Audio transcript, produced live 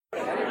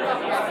You're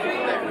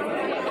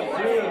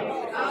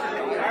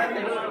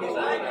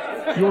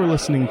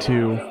listening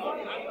to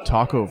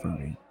Talk Over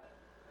Me.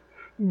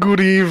 Good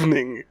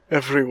evening,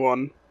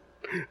 everyone,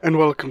 and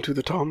welcome to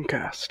the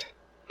Tomcast.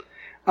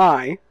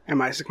 I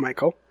am Isaac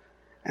Michael,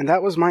 and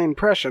that was my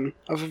impression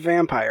of a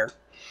vampire.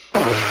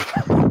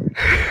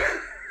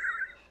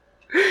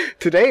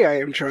 Today I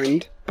am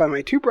joined by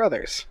my two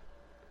brothers,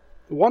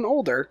 one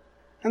older,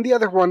 and the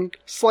other one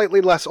slightly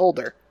less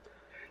older,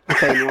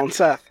 Nathaniel and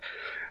Seth.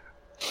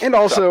 And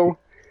also...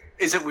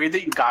 Is it weird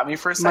that you got me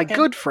for a my second?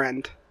 good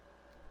friend,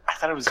 I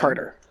thought it was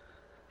Carter.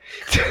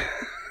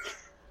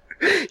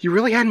 You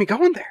really had me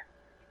going there.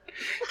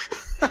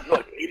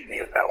 Look, you beat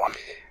me with that one.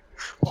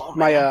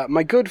 Oh,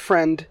 My good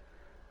friend,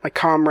 my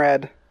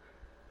comrade,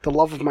 the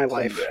love of my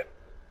life,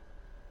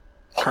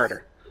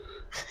 Carter.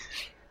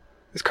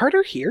 Is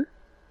Carter here?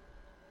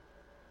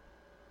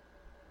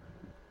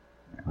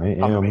 I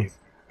am. Amazing.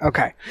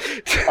 Okay.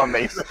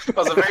 Amazing. That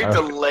was a very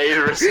delayed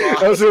response.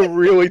 That was a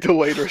really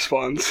delayed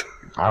response.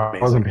 I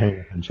wasn't paying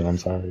attention, I'm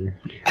sorry.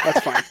 That's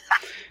fine.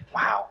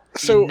 Wow.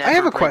 So, You I have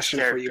never a break question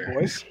for character. you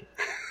boys.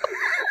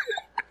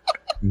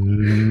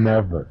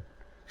 Never.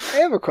 I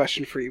have a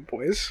question for you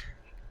boys.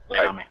 Lay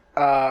on me.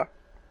 Have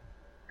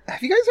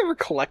you guys ever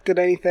collected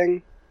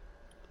anything?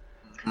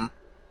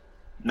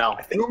 No.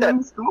 I think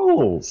that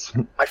Skulls.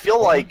 I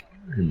feel like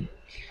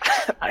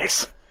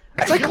nice.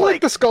 Because I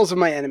collect the skulls of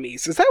my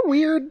enemies. Is that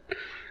weird?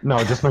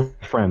 No, just my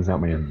friends,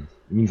 not my enemies.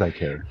 It means I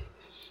care.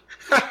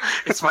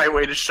 It's my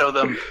way to show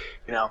them,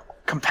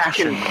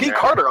 compassion. Be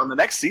Carter on the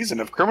next season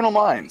of Criminal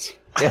Minds.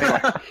 Anyway,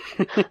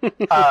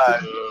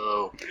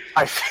 Oh.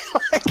 I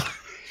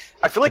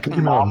feel like Think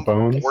about mom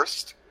bones.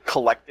 forced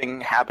collecting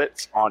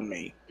habits on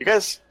me. You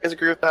guys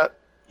agree with that?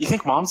 You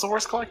think mom's the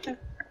worst collector?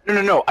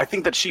 No. I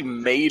think that she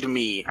made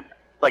me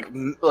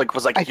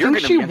was like I you're think going to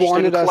she be interested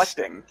wanted in us-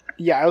 collecting.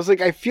 Yeah, I was like,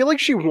 I feel like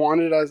she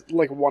wanted us,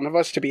 like, one of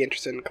us to be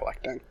interested in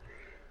collecting.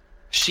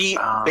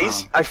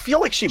 I feel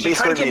like she She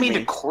tried basically to get made me me.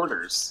 to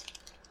quarters.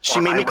 She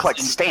Or made I me was collect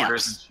in stamps.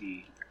 quarters and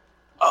she...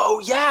 Oh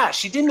yeah,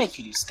 she did make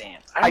you do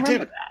stamps. I I remember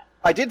did. that.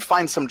 I did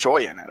find some joy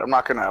in it. I'm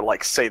not going to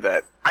say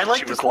that. I like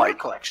she the was quarter like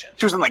collection.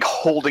 She wasn't like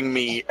holding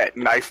me at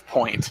knife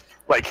point,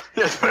 like,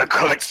 I'm gonna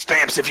collect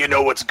stamps if you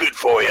know what's good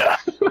for you.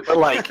 But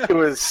like,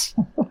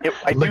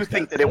 I do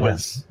think that it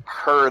was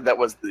her that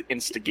was the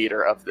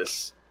instigator of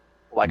this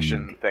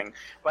election thing.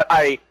 But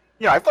I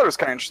thought it was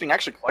kind of interesting. I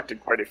actually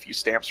collected quite a few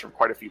stamps from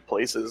quite a few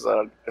places.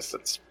 I guess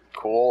it's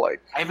cool.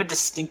 Like, I have a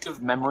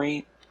distinctive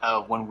memory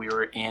of when we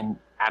were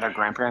at our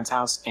grandparents'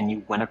 house and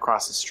you went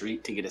across the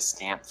street to get a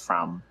stamp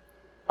from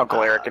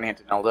Uncle Eric and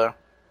Aunt Imelda.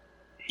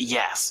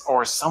 yes,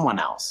 or someone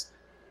else.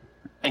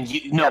 And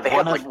they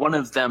had, one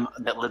of them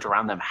that lived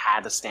around them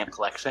had a stamp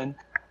collection,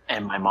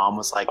 and my mom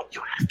was like,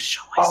 "You have to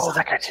show my son." Oh,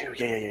 that guy too.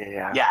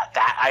 Yeah. Yeah,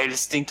 that I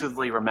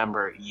distinctively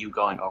remember you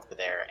going over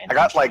there and I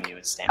got, showing like- you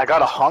a stamp. I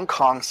got a Hong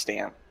Kong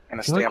stamp and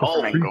a I like stamp the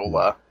from freak.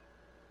 Angola.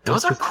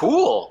 Those are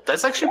cool.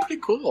 That's actually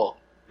pretty cool.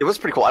 It was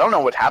pretty cool. I don't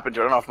know what happened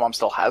to it. I don't know if Mom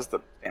still has the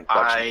stamp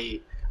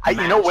collection. When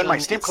my imagine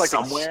stamp it's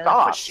collecting somewhere, but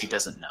stopped, she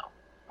doesn't know.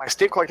 my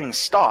stamp collecting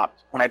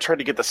stopped when I tried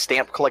to get the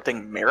stamp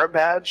collecting merit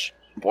badge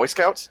from Boy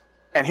Scouts.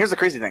 And here's the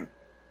crazy thing.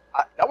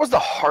 That was the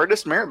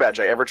hardest merit badge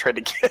I ever tried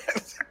to get.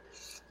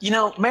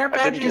 Merit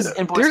I didn't badges get it.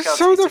 and Boy There's Scouts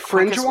some of is the the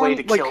fringe quickest way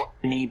one, to like- kill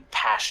any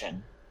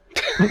passion.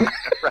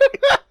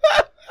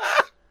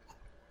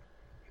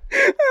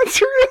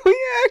 That's really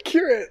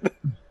accurate.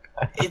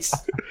 It's,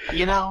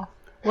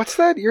 What's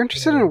that? You're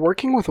interested in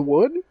working with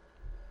wood?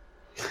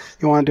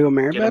 You want to do a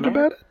merit Get a badge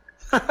merit?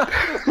 about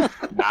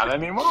it? not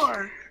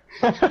anymore.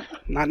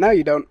 Not now,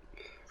 you don't.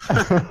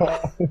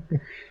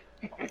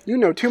 You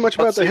know too much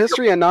about Let's the see if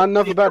history and not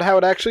enough about how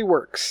it actually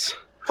works.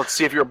 Let's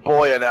see if you're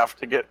boy enough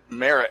to get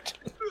merit.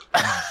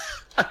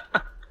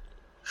 I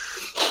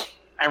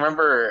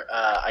remember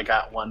I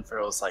got one for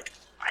it was like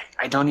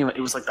it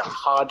was like the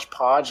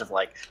hodgepodge of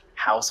like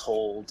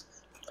household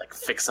like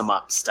fix 'em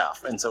up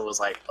stuff, and so it was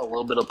like a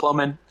little bit of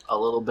plumbing, a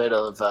little bit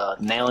of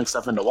nailing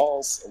stuff into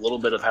walls, a little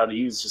bit of how to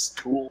use just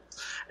tools,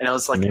 and it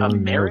was like a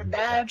Nailing merit nails.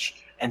 badge.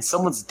 And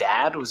someone's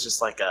dad was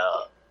just like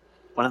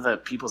one of the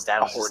people's dad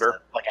was just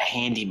hoarder? like a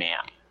handyman,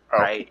 Oh.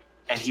 right?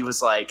 And he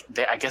was like,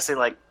 I guess they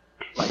like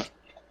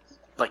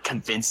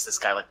convinced this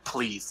guy like,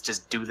 please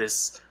just do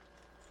this.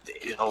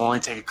 It'll only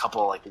take a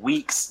couple like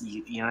weeks.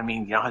 You know what I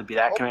mean? You don't have to be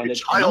that Oh, committed.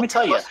 child, And let me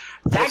tell you, let's-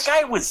 that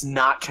guy was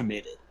not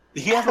committed.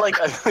 He had like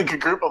a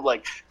group of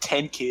like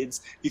 10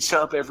 kids. He'd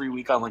show up every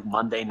week on like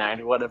Monday night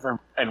or whatever,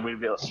 and he'd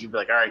be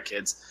like, "All right,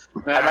 kids."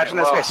 I imagine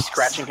this guy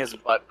scratching his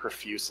butt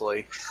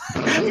profusely.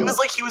 He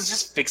was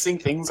just fixing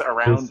things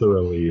around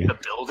Viscerally. the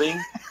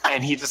building,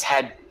 and he just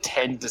had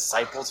 10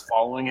 disciples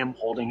following him,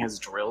 holding his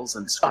drills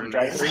and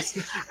screwdrivers.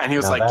 And he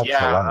was Now like, that's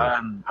 "Yeah,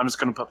 hilarious. I'm just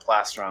gonna put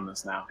plaster on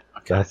this now."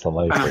 Okay. That's a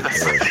life right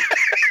there.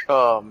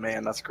 Oh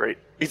man, that's great.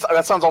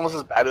 That sounds almost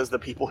as bad as the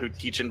people who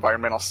teach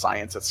environmental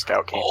science at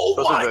Scout Camp. Oh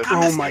Those my are the,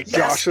 goodness. Oh my Yes.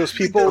 gosh, those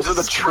people. Those are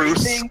the true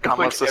Thing, scum of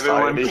like,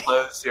 everyone society.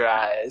 close your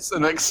eyes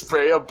and like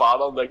spray a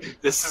bottle. Like,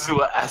 this is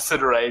what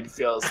acid rain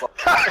feels like.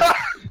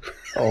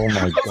 Oh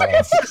my It's like, god.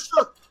 it's just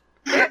a-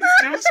 Dude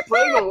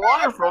spraying the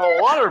water from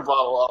a water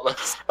bottle on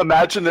us.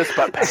 Imagine this,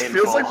 but It painful.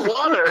 feels like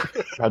water.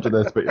 Imagine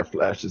this, but your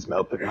flesh is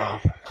melting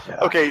off. Yeah.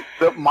 Okay,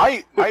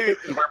 my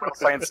environmental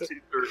science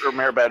teacher, or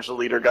merit badge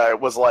leader guy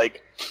was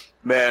like,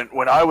 man,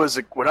 when I was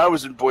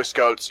in Boy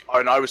Scouts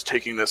and I was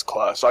taking this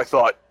class, I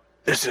thought,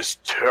 this is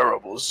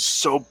terrible. This is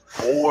so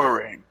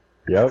boring.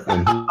 Yep,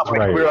 and he's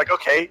right. We were like,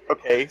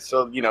 okay,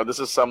 so this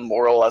is some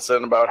moral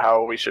lesson about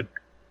how we should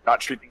not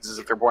treat things as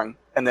if they're boring,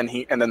 and then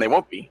they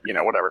won't be,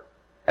 whatever.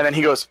 And then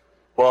he goes,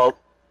 well,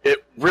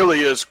 it really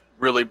is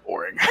really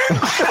boring.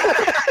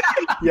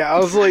 Yeah, I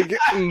was like,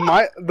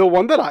 the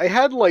one that I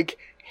had, like,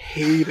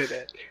 hated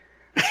it.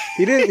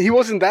 He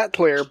wasn't that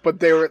clear, but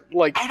they were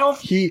like,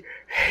 he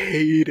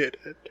hated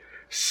it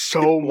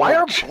so much. Why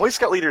are Boy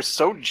Scout leaders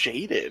so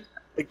jaded?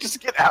 Like, just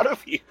get out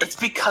of here. It's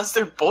because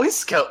they're Boy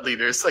Scout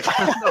leaders. Like,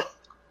 I don't know.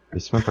 They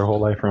spent their whole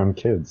life around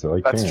kids, so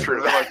I That's can't.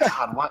 true. They're like,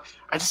 God, what?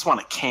 I just want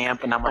to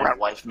camp, and now my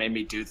wife made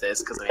me do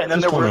this because And then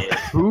there were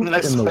Poop And I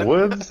in the spent-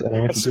 woods, and I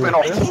I have to do spent a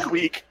it. whole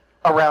week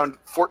around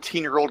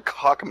 14-year-old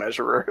cock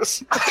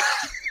measurers.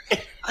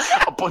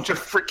 a bunch of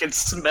freaking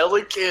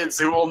smelly kids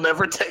who will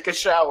never take a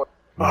shower.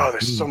 Oh,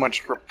 there's so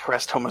much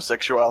repressed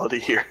homosexuality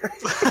here.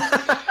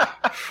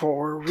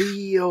 For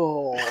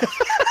real.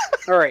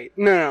 All right,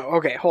 no,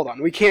 okay, hold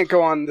on. We can't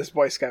go on this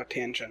Boy Scout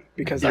tangent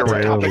because that's You're a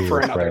right. topic Really for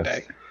another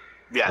repressed. day.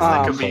 Yes,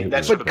 that could be.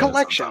 That should But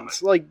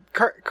collections, like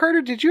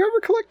Carter, did you ever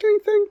collect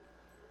anything?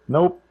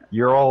 Nope,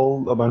 you're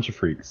all a bunch of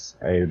freaks.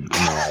 I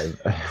Listen,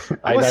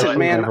 actually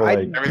man, never, like,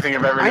 Everything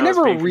I've ever known I is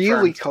never being really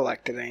confirmed.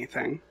 collected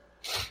anything.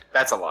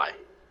 That's a lie.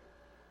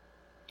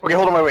 Okay,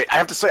 hold on, wait. I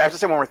have to say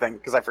one more thing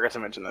because I forgot to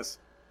mention this.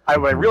 What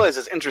I realized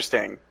is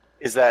interesting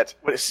is that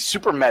what is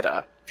super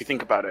meta, if you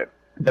think about it,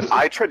 that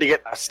I tried to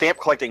get a stamp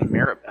collecting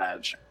merit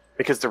badge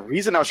because the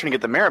reason I was trying to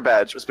get the merit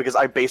badge was because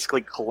I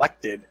basically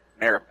collected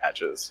merit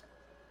badges.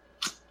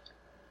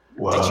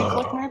 whoa. Did you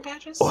collect merit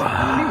badges?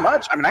 Pretty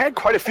much. I mean, I had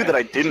quite a few that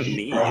I didn't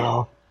need.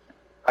 Oh,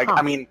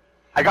 I mean,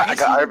 I got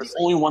You're the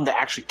only one that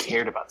actually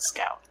cared about the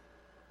Scout.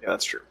 yeah,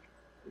 that's true.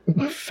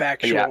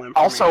 Factual Yeah. information.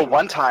 Also,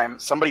 one time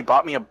somebody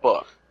bought me a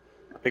book,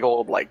 a big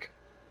old like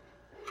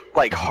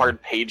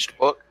hard-paged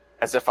book,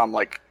 as if I'm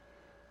like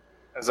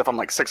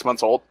 6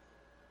 months old,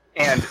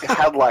 and it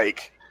had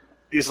like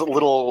these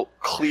little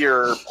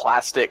clear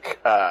plastic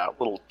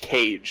little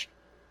cage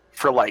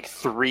for like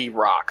 3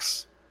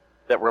 rocks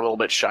that were a little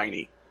bit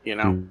shiny, dude,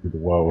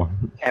 whoa.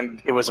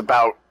 and it was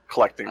about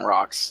collecting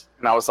rocks,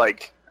 and I was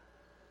like,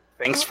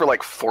 thanks for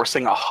like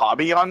forcing a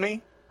hobby on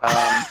me.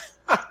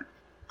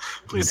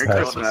 Please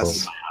Merry don't Christmas. this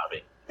is my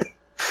hobby.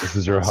 This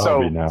is your So,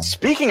 hobby now.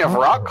 speaking of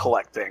rock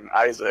collecting,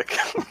 Isaac,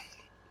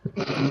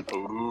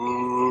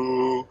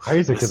 Ooh.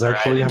 Isaac is Mr.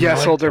 actually Isaac.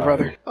 Yes, my older father.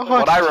 brother. What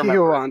What I do you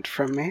remember- want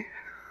from me?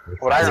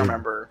 what I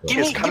remember Give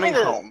is me coming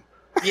the- home,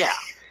 Yeah.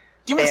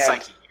 Give me the And-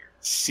 psyche here.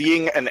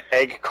 seeing an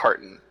egg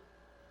carton,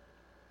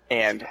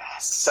 and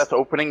Yes. Seth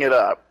opening it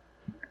up,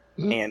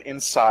 and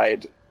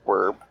inside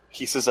were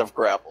pieces of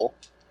gravel.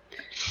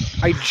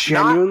 I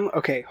genuinely...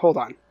 Okay, hold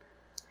on.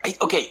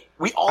 Okay,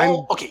 we all...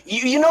 I'm- Okay,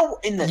 you know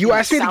in the... You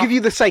asked me to give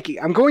you the psyche.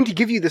 I'm going to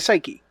give you the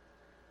psyche.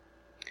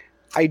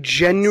 I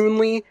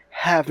genuinely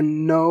have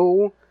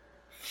no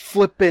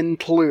flippin'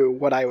 clue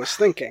what I was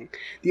thinking.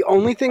 The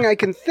only thing I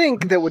can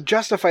think that would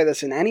justify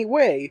this in any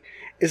way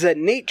is that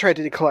Nate tried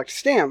to collect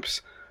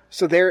stamps,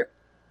 so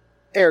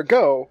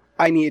ergo,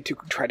 I needed to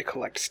try to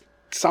collect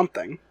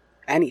something.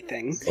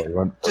 Anything. So you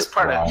went Just for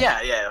part of... rock.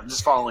 Yeah, I'm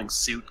just following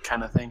suit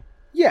kind of thing.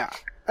 Yeah,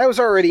 I was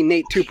already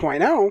Nate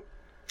 2.0.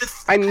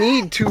 I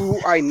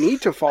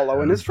need to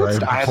follow in his Right.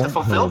 footsteps. I have to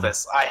fulfill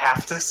this. I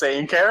have to say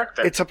in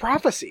character. It's a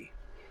prophecy.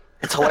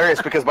 It's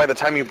hilarious because by the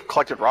time you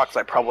collected rocks,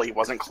 I probably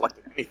wasn't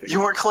collecting anything. You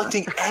weren't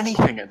collecting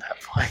anything at that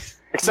point.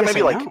 Except Yes,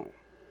 maybe I like know.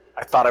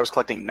 I thought I was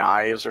collecting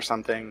knives or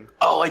something.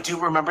 Oh, I do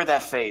remember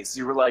that phase.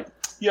 You were like,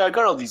 yeah, I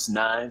got all these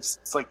knives.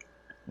 It's like,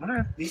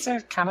 these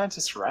are kind of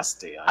just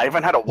rusty. I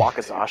even had a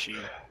wakizashi,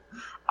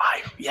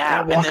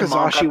 Yeah, That and then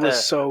Mom Wakazashi got was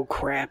the so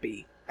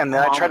crappy. and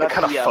then I Mom tried to got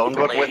cut a the, phone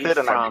book with blade it,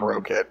 and I from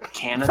broke it.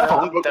 Canada. The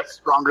phone book That- is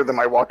stronger than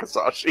my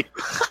wakizashi.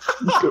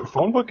 The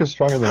phone book is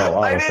stronger than a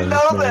lot I of didn't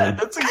things, know man. that.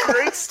 That's a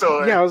great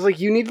story. Yeah, I was like,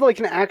 you need like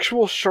an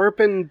actual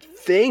sharpened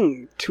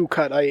thing to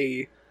cut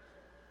a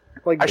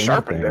like. I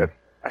sharpened it.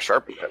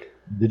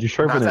 Did you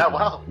sharpen Not it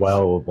that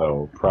well.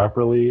 though,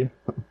 properly?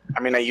 I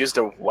mean, I used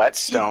a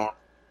whetstone.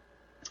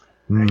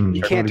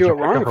 You can't do it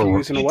wrong if you're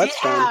using a You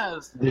whetstone.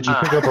 have. Did you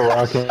pick up a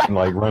rocket and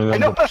like run it I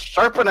know into... how to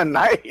sharpen a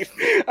knife.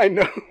 I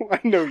know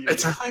you.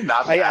 It's really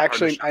not. I that hard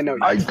actually- to I know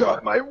you. I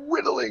got my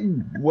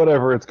whittling,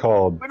 whatever it's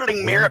called.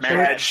 Whittling merit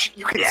badge.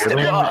 You can Yeah. step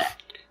it off.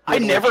 I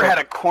Whittling never chip. had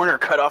a corner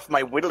cut off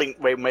my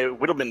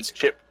Whittleman's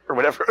chip or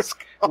whatever it's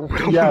called.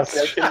 Yes,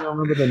 I can't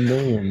remember the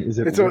name. Is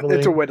it It's a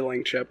whittling?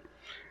 whittling chip.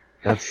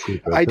 That's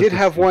stupid. I This did is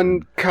have stupid.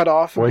 one cut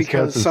off Boy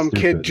because Scouts is some kid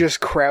stupid. just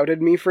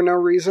crowded me for no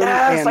reason.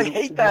 Yes, and I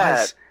hate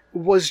that.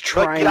 Was Like,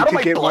 trying out of to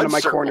my get one blood of my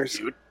circle, corners.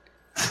 dude.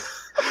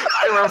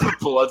 I remember the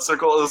blood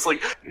circle. It was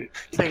like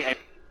thing.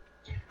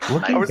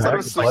 Looking I always thought it back,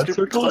 was so blood stupid.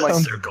 circle Like,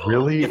 sounds circle.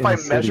 really if I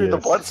measure the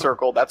insidious. blood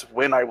circle, that's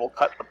when I will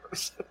cut the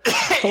person.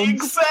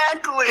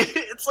 Exactly.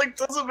 It's like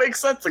doesn't make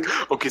sense. Like,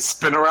 okay,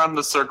 spin around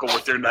the circle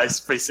with your knife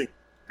facing.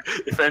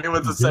 If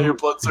anyone's inside your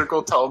blood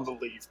circle, tell them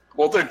to leave.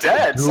 Well, they're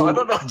dead, so I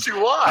don't know what you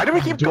want. Why do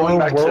we keep Do going a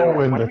back to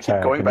whirlwind why do we keep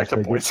attack going back to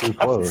and Boy if they get too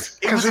Scouts? close.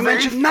 It was we a very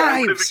mentioned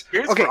formative knives.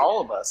 experience Okay. for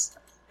all of us.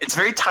 It's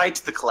very tied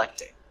to the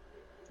collecting.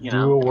 You Do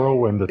know, a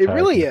whirlwind attack.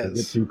 really If they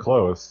is. get too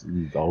close,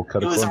 I'll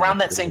cut it was corner. around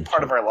that same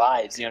part of our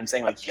lives. You know what I'm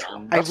saying? Like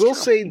young. I will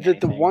say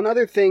that the one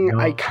other thing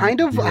I No, kind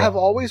of yeah. have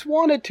always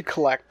wanted to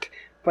collect,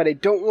 but I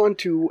don't want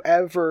to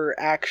ever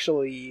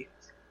actually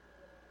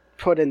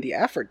put in the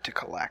effort to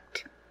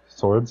collect.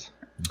 Swords?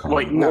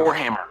 Wait, No.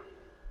 Warhammer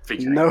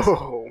figurines.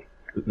 No.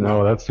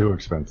 No, that's too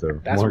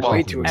expensive. That's More way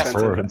expensive too than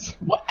expensive. Swords.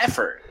 What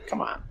effort?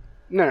 Come on.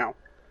 No.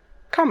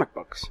 Comic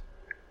books.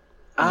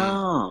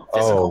 Oh, Oh,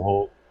 physical.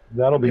 well,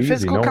 that'll be The easy.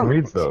 physical No one comic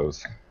reads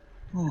books.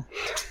 those.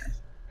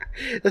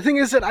 The thing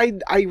is that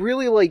I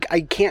really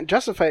I can't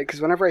justify it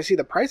because whenever I see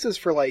the prices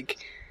for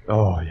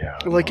Oh, yeah.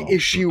 no.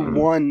 issue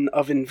 1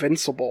 of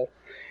Invincible,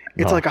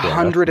 it's Oh, like yeah,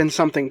 $100 and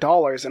something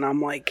dollars, and I'm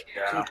like,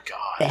 Good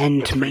God.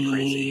 end That's pretty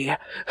me. crazy.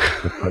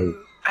 I mean,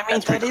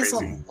 That's that pretty is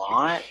crazy. a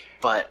lot,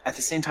 but at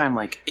the same time,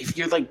 like, if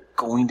you're like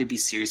going to be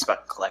serious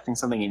about collecting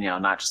something, and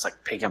not just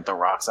like picking up the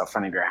rocks out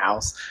front of your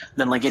house,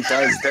 then like it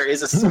does. There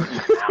is a certain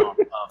amount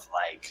of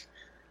like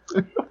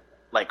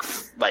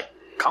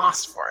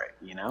cost for it.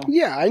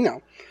 Yeah, I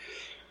know.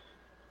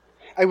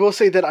 I will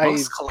say that Most I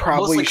most,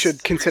 probably like, should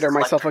serious consider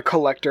myself a collectors-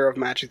 collector of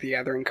Magic the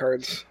Gathering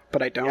cards,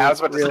 but I don't Yeah, I was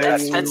about to say,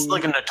 really. That's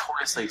like a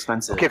notoriously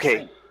expensive. Okay.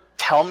 thing.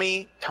 Tell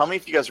me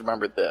if you guys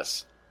remember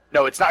this.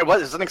 No, it's not. It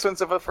wasn't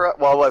expensive for.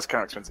 Well, it was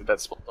kind of expensive. Dad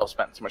still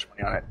spent so much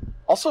money on it.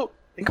 Also,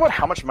 think about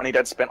how much money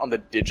Dad spent on the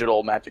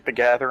digital Magic the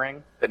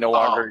Gathering that no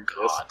longer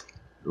Oh exists.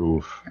 God.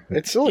 Oof.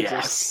 It still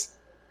exists. Yes.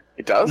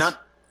 It does.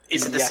 Not.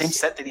 Is it the Yes. same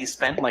set that he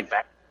spent like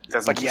back?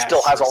 like he Yes.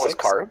 still has all his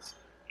 2006? cards.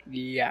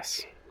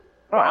 Yes.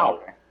 Wow.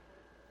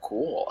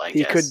 Cool. I He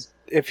guess. could,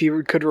 if he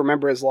could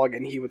remember his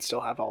login, he would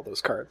still have all those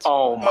cards.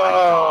 Oh my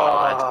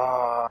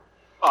God.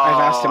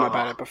 I've asked him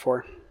about it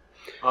before.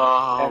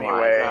 Oh Anyway,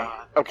 my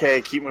God.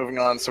 okay, keep moving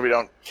on so we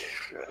don't.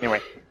 Anyway,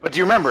 but do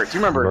you remember We've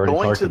already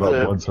going talked to about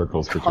the blood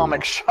circles for too comic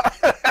long.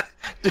 shop?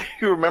 Do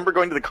you remember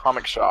going to the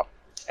comic shop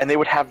and they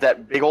would have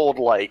that big old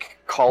like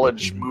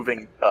college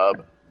moving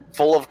tub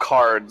full of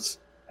cards,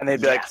 and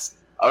they'd be Yes.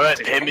 like, "All right,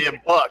 pay me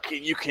 $1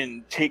 and you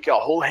can take a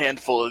whole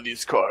handful of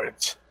these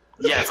cards."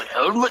 Yeah, it's like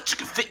how much you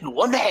can fit in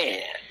one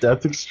hand.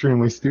 That's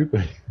extremely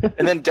stupid.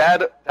 And then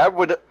Dad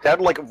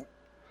like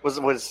was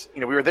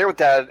we were there with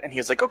Dad, and he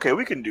was like, "Okay,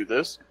 we can do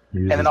this."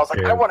 And then I was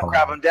like, "I want to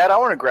grab him, Dad. I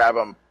want to grab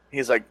him."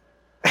 He's like,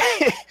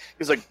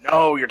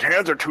 "No, your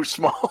hands are too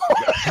small."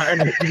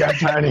 You got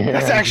tiny hands.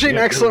 That's actually an You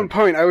can't do excellent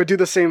point. I would do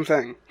the same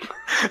thing.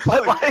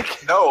 But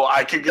like, No,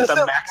 I could get the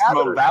Doesn't maximum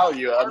matter.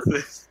 value out of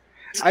this.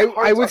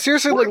 I would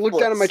seriously look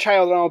down at my worthless.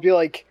 child and I'll be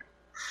like,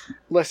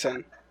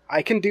 listen,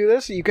 I can do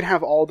this. You can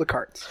have all the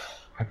cards.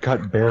 I've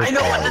got bear I know.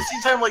 At the claws.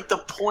 same time, like the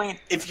point,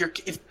 if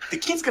the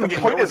kid's gonna the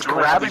get point no is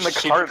enjoyment grabbing out the of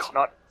these cards, shitty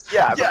not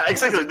yeah, Yeah,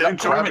 exactly. The not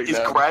enjoyment grabbing is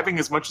them. grabbing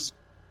as much as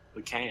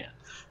we can.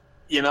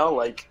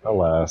 Like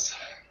Alas.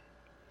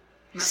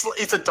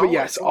 it's a. But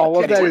yes, all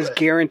of that Anyway, is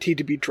guaranteed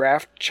to be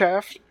draft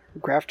shaft. Yeah.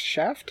 draft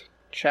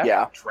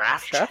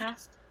Shaft?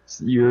 shaft.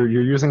 You're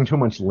using too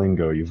much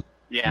lingo. You've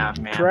Yeah,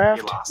 man.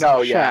 Draft? You lost.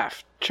 No, yeah.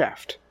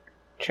 Shaft.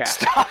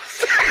 Stop.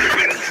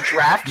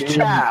 Draft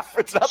chaff.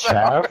 It's not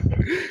that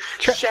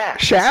chaff.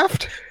 Shaft.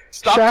 Shaft?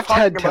 Stop Shaft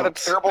talking head about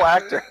tilts. a terrible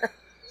actor.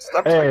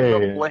 Stop talking Hey,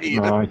 about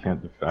Blade. no, I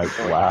can't.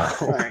 Wow.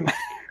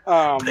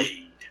 Alright.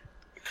 Blade.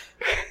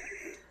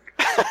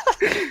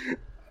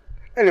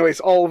 Anyways,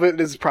 all of it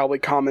is probably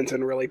commons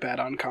and really bad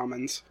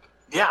uncommons.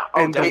 Yeah.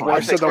 And the definitely.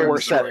 worst of the think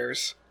worst we're-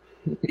 sellers.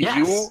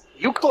 Yes.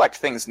 You collect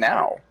things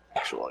now,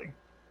 actually.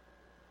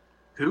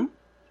 Who?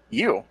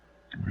 You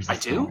Where's I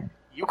this do? going?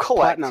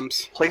 collect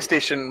Platinums.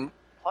 PlayStation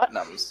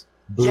Platinums.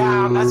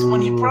 Yeah, that's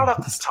when you Boo. brought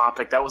up this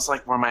topic. That was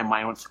like where my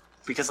mind went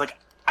because like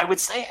I would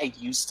say I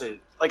used to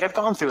like I've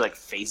gone through like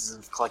phases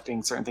of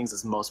collecting certain things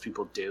as most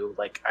people do.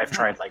 Like I've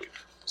tried like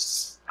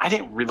I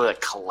didn't really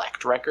like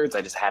collect records.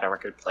 I just had a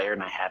record player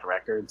and I had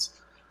records.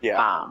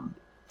 Yeah.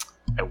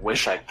 I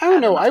wish I. I don't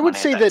had know. enough I would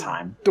money say at that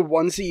time. the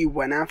ones that you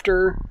went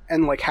after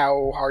and like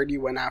how hard you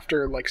went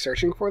after like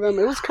searching for them,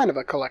 it was kind of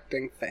a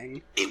collecting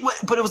thing.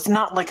 But it was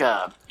not like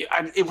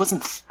it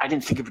wasn't. I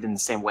didn't think of it in the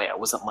same way. I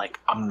wasn't like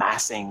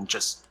amassing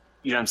just.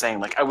 You know what I'm saying?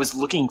 Like I was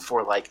looking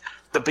for like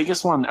the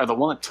biggest one or the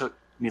one that took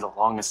me the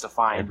longest to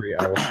find. Every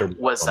Alistair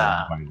was,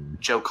 Black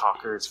Joe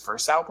Cocker's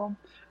first album,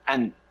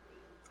 and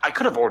I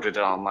could have ordered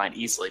it online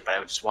easily, but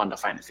I just wanted to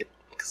find it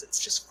because it's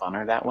just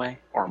funner that way,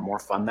 or more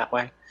fun that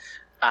way.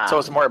 So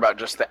it's more about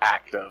just the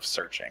act of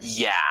searching.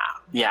 yeah.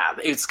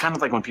 It's kind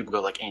of like when people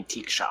go like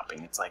antique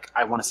shopping. It's like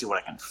I want to see what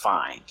I can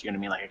find. You know what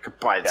I mean? Like I could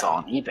buy this all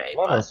on eBay, Let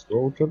but us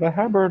go to the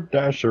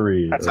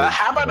haberdashery. it's Or- a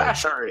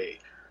haberdashery.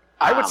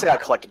 I would say I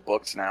collect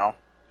books now.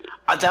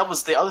 That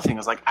was the other thing.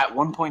 Was like at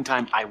one point in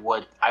time, I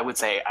would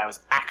say I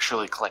was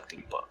actually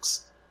collecting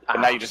books.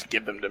 But now you just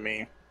give them to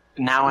me.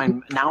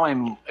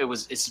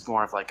 It's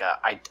more of like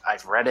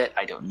I've read it,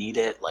 I don't need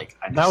it. Like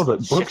I'm Now just that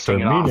books are shifting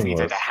it off either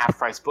meaningless. to half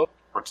price book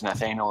or to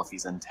Nathaniel if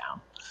he's in town.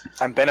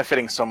 I'm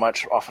benefiting so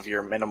much off of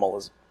your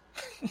minimalism.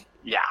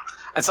 Yeah,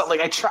 and so like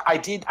I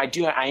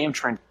am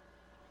trying to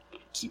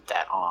keep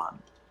that on.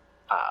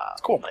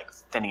 Cool. Like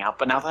thinning out.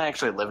 But now that I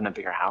actually live in a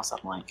bigger house, I'm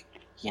like,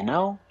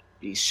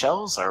 these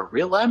shelves are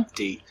real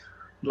empty.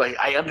 Like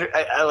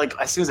I like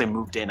as soon as I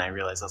moved in, I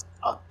realized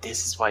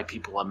this is why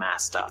people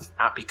amass stuff,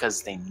 not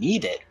because they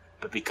need it,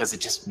 but because it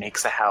just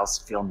makes the house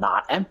feel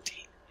not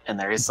empty. And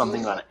there is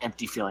something about an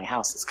empty feeling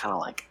house that's kind of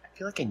like I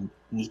feel like I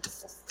need to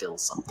fulfill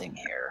something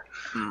here.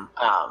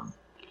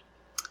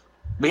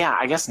 But yeah,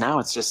 I guess now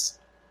it's just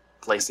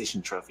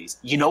PlayStation trophies.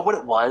 You know what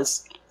it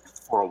was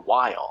for a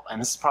while, and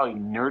this is probably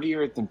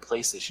nerdier than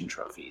PlayStation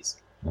trophies.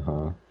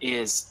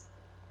 Is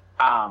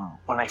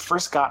when I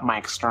first got my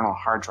external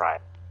hard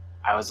drive,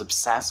 I was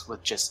obsessed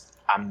with just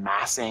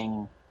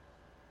amassing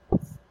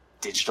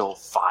digital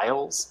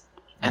files,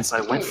 and so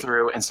I went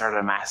through and started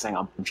amassing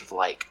a bunch of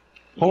like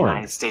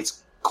United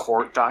States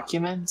court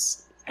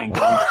documents and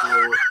going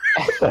through.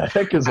 What the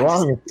heck is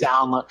wrong?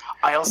 Download.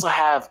 I also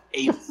have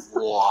a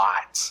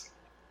lot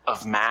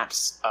of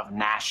maps of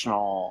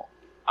national,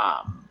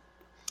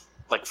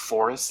 like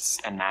forests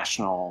and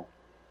national.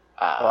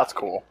 That's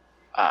cool.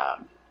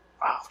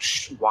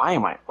 Why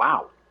am I?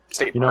 Wow.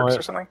 State You know parks what?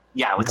 or something?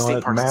 Yeah, like You know state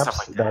what? parks and Maps,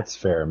 stuff like that. that's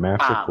fair.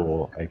 Maps are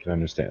cool. I can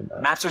understand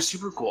that. Maps are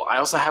super cool. I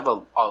also have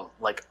a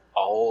like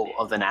all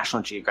of the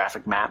National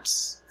Geographic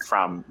maps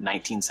from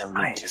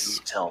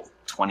 1972 till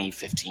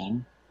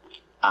 2015.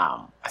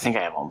 I think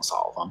I have almost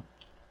all of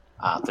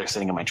them. They're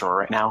sitting in my drawer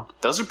right now.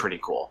 Those are pretty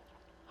cool.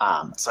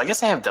 So I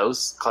guess I have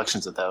those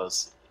collections of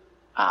those.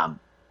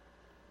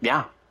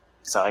 Yeah.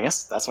 So I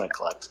guess that's what I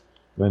collect.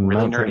 When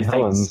really Mount nerdy St.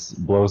 Helens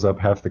blows up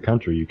half the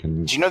country, you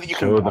can Do you know that you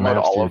can show the download maps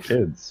to all your of?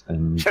 kids.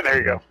 And Yeah, there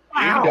you go.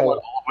 You can download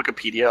all of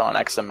Wikipedia on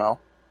XML.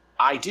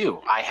 I do.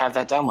 I have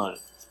that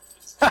downloaded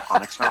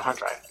on external hard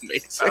drive.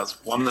 So that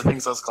was one of the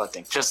things I was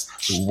collecting. Just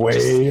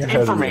Way ahead of you.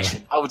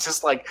 information. I was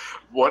just like,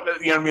 what?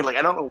 You know what I mean? Like,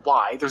 I don't know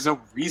why. There's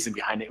no reason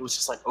behind it. It was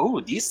just like,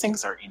 oh, these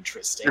things are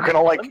interesting. You're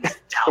gonna like Let me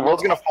the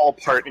world's download gonna fall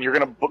apart, and you're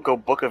gonna go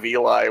Book of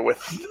Eli with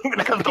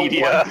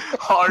Wikipedia the one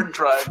hard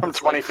drive from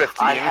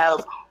 2015. I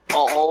have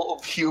all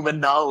of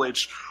human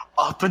knowledge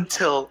up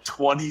until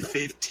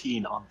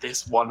 2015 on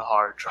this one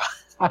hard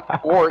drive.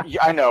 Or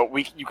I know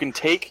you can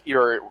take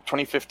your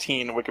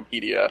 2015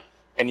 Wikipedia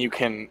and you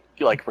can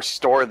like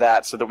restore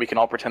that so that we can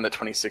all pretend that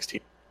 2016.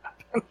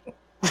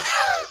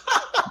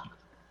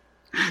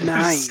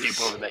 Nice.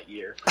 Skip over that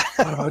year.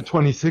 What about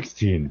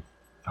 2016?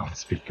 Don't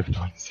speak of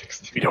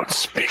 2016. We don't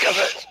speak of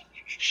it.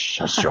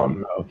 Shut your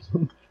mouth.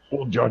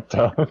 Hold your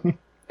tongue.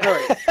 All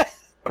right.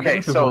 Okay,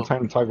 This is so no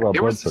time to talk about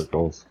there blood was-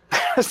 circles.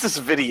 there's this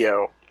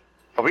video.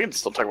 Oh, we can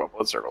still talk about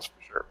blood circles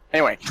for sure.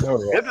 Anyway, No,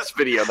 we had this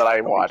video that I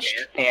watched,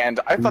 and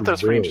I thought that was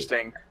pretty Really?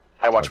 interesting.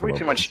 I watched Talk way about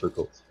too blood much.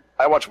 circles.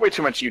 I watch way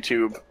too much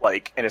YouTube,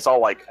 like, and it's all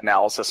like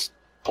analysis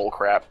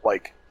bullcrap.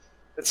 Like,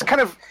 it's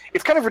kind of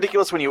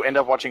ridiculous when you end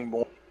up watching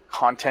more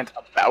content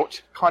about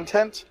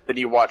content than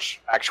you watch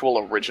actual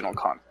original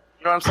content.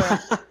 You know what I'm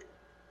saying?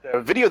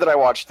 The video that I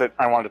watched that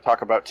I wanted to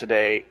talk about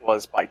today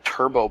was by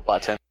Turbo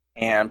Button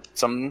and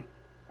some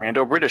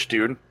rando British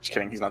dude. Just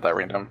kidding, he's not that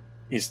random.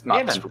 He's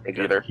not Yeah, super big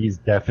good. either. He's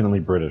definitely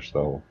British,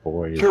 though.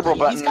 Boy, is Turbo he.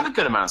 Button. He's got a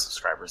good amount of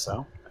subscribers,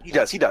 though. He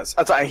does. He's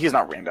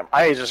not random.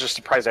 I was just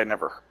surprised I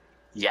never.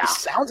 Yeah. He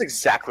sounds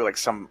exactly like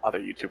some other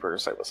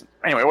YouTubers I listen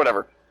to. Anyway,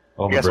 whatever.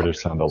 All the Guess what?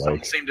 British sound Sounds alike.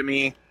 the same to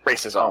me.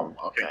 Racism.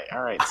 Oh, okay.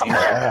 All right. See,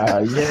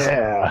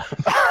 Yeah.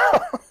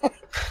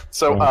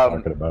 So, What I'm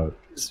talking about.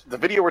 the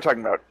video we're talking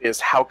about is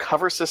how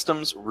cover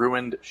systems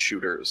ruined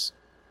shooters,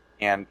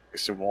 and I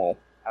assume we'll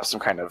have some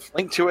kind of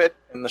link to it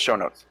in the show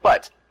notes.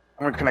 But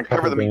I'm going to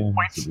cover the main Cover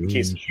points bands in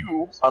case ruined you,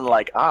 shooters.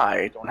 unlike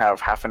I, don't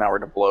have half an hour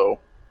to blow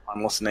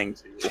on listening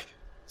to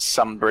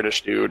some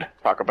British dude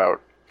talk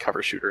about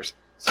cover shooters.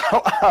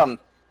 So,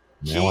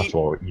 Yeah, I watched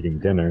while eating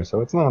dinner,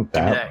 so it's not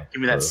that. give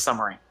me that much.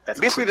 summary. That's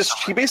basically, quick he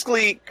summary.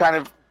 basically kind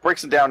of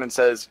breaks it down and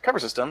says cover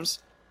systems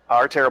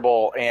are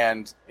terrible,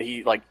 and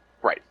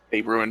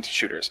they ruined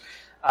shooters.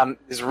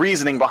 His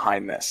reasoning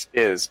behind this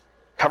is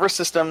cover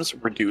systems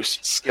reduce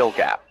skill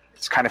gap.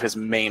 It's kind of his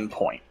main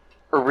point,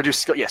 or reduce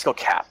skill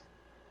cap.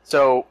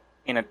 So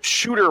in a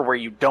shooter where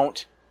you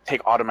don't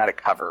take automatic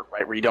cover,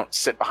 right, where you don't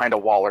sit behind a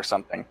wall or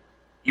something,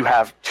 you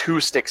have two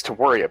sticks to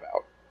worry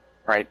about,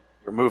 right?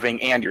 You're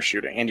moving and you're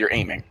shooting and you're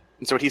aiming.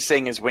 And so what he's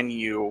saying is when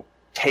you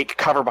take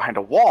cover behind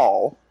a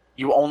wall,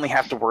 you only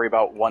have to worry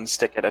about one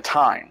stick at a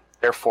time.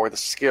 Therefore, the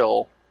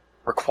skill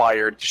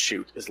required to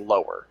shoot is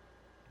lower.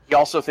 He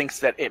also thinks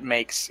that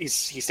he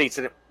states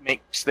that it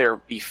makes there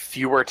be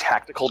fewer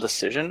tactical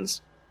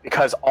decisions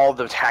because all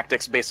the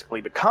tactics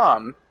basically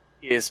become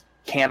is,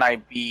 can I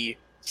be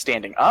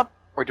standing up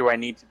or do I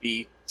need to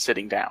be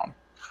sitting down?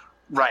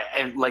 Right,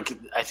 and like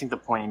I think the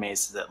point he made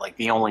is that like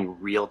the only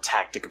real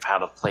tactic of how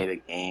to play the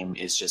game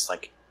is just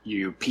like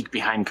you peek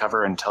behind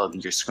cover until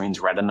your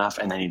screen's red enough,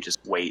 and then you just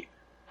wait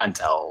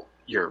until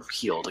you're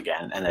healed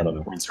again, and I don't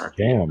then know. rinse and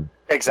repeat. Damn.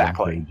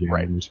 Exactly. Jam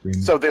Right. on your screen.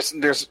 So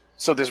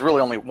there's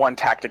really only one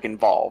tactic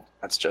involved.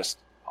 That's just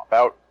pop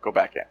out, go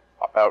back in.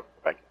 Pop out,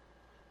 go back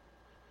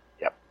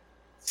in. Yep.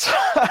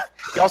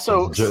 He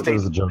also there's a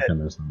states joke that in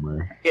there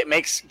somewhere. it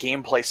makes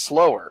gameplay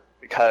slower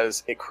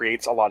because it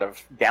creates a lot of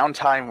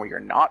downtime where you're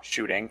not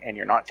shooting and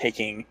you're not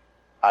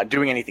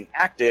doing anything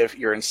active.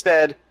 You're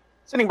instead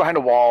sitting behind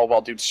a wall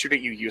while dudes shoot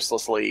at you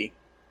uselessly,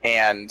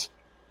 and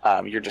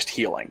you're just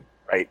healing,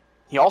 right?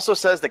 He also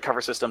says that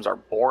cover systems are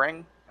boring,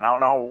 and I don't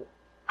know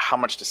how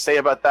much to say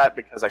about that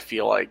because I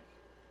feel like,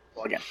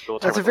 well, again, we'll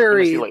talk That's a about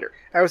this very- later.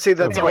 I would say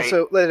that's Anyway.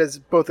 also that is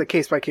both a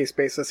case by case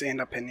basis and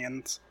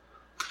opinions.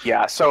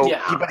 Yeah. So,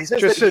 Yeah. but he says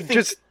Just that to, he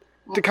thinks- just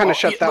to kind Well, of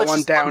shut that let's one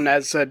just- down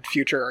as a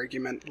future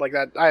argument like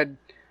that. I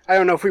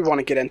don't know if we want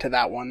to get into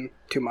that one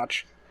too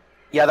much.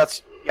 yeah,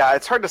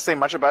 it's hard to say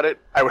much about it.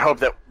 I would hope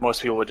that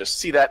most people would just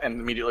see that and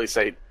immediately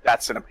say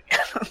that's an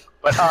opinion.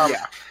 But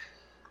Yeah.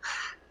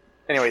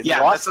 anyways, Yeah,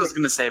 the that's last what I was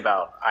going to say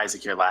about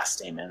Isaac, your last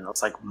statement.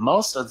 It's like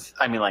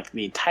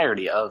the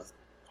entirety of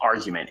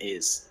argument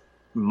is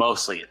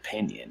mostly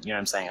opinion. You know what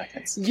I'm saying? Like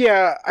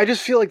Yeah, I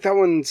just feel like that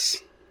one's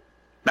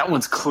that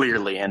one's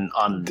clearly and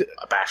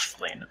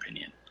unabashedly an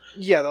opinion.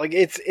 yeah, like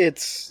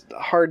it's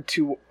hard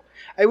to.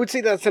 I would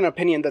say that's an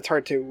opinion that's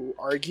hard to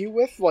argue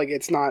with. Like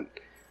it's not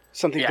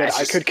something Yeah, that it's I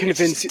just- could it's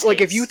convince you. just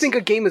Like if you taste. think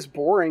a game is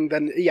boring,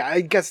 then yeah,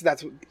 I guess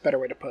that's a better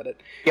way to put it.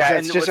 yeah,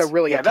 That's and just a what's-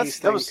 really yeah, a that's-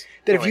 taste that thing. was-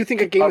 That if anyway, you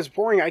think a game is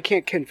boring, I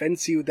can't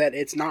convince you that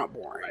it's not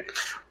boring.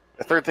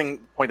 The third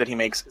point that he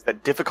makes is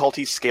that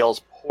difficulty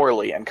scales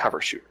poorly in cover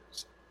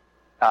shooters.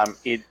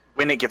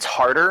 When it gets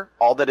harder,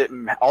 all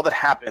that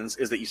happens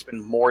is that you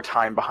spend more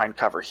time behind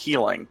cover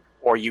healing,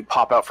 or you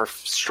pop out for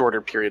shorter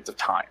periods of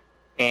time.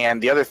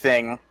 And the other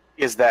thing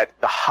is that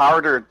the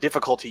harder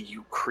difficulty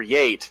you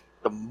create,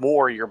 the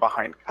more you're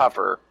behind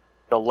cover,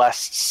 the less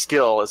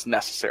skill is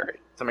necessary.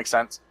 Does that make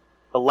sense?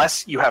 The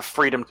less you have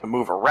freedom to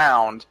move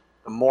around,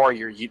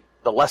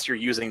 the less you're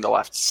using the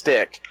left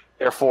stick.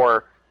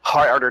 Therefore,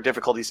 harder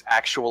difficulties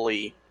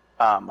actually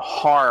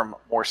harm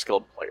more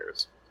skilled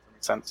players. Does that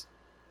make sense?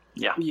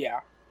 Yeah.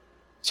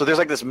 So there's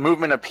like this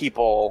movement of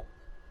people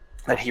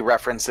that he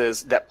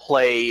references that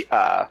play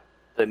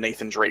the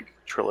Nathan Drake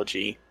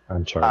trilogy.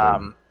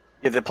 Uncharted.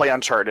 They play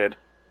Uncharted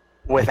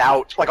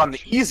without, like, on the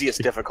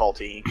easiest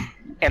difficulty,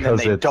 and then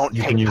they don't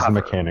you take can use cover.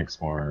 the mechanics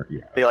more.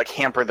 Yeah. They like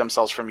hamper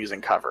themselves from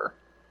using cover.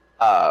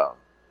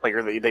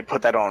 Or they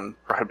put that on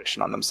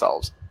prohibition on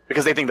themselves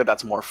because they think that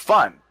that's more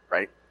fun,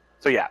 right?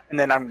 So yeah, and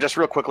then I'm just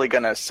real quickly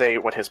gonna say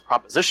what his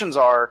propositions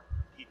are.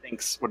 He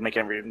thinks would make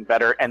it even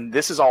better, and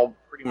this is all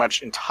pretty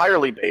much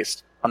entirely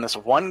based on this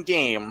one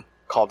game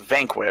called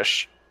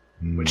Vanquish,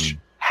 which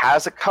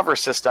has a cover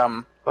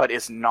system but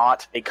is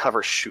not a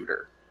cover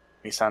shooter.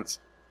 Make sense?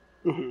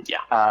 Mhm.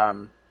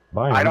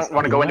 I don't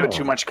want to go into it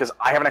too much because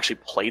I haven't actually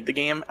played the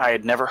game. I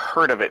had never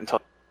heard of it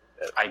until.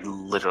 I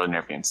literally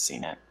never even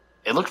seen it.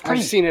 It looked pretty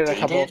I've seen it a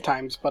couple of dated.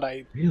 times, but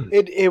Really?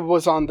 it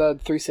was on the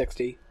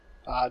 360.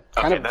 Kind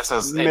Okay, of that's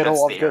the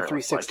middle of era, the like-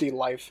 360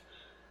 life.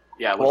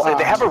 Yeah, Well, what's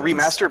they have a that?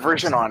 remastered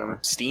version on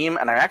Steam,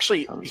 and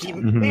he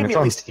Mhm, made it's me at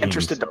on least Steam,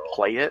 interested to so-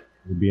 play it.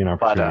 It'd be an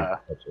But, opportunity.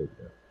 to touch it,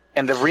 yeah.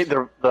 And the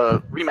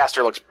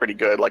remaster looks pretty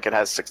good. Like it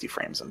has 60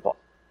 frames and blah.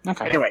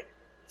 Okay. Anyway,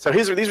 so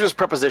these are his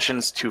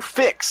propositions to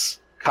fix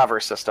cover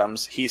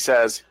systems. He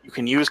says you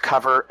can use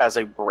cover as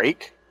a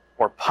break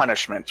or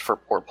punishment for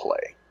poor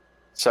play.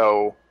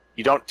 So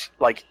you don't,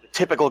 like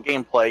typical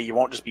gameplay, you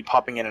won't just be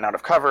popping in and out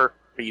of cover,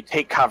 but you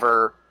take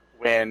cover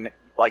when,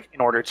 like, in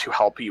order to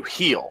help you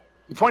heal.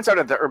 He points out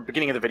at the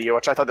beginning of the video,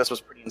 which I thought this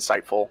was pretty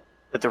insightful,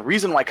 that the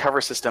reason why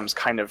cover systems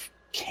kind of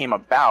came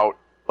about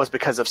was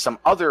because of some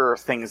other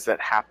things that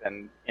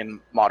happen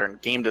in modern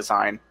game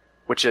design,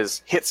 which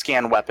is hit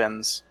scan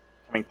weapons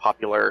becoming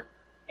popular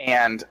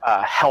and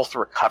health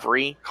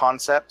recovery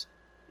concept.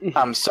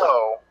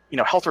 So,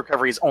 health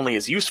recovery is only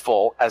as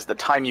useful as the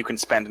time you can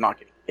spend not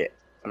getting hit.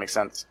 Does that make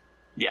sense?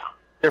 Yeah.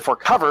 Therefore,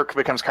 cover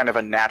becomes kind of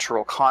a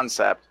natural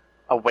concept,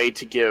 a way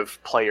to give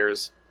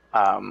players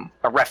a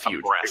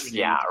refuge.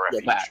 Yeah, a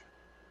refuge. Back.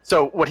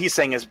 So what he's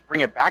saying is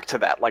bring it back to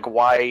that. Like,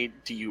 why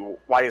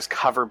is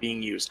cover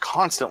being used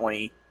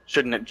constantly?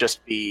 Shouldn't it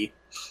just be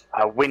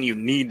when you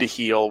need to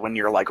heal, when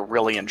you're like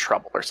really in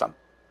trouble or something,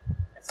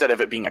 instead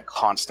of it being a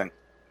constant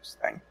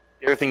thing?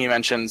 The other thing he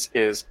mentions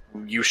is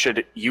you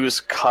should use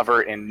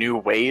cover in new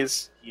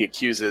ways. He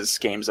accuses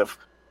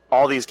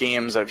all these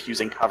games of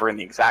using cover in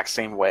the exact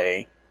same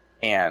way,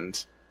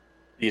 and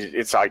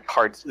it's like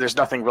hard. There's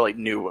nothing really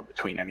new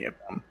between any of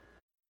them.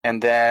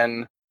 And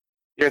then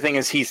the other thing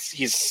is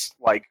he's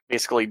like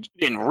basically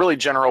in really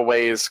general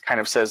ways kind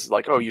of says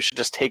like, oh, you should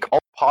just take all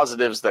the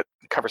positives that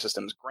cover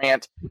systems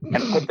grant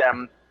and put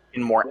them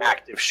in more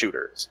active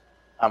shooters.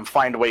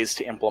 Find ways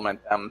to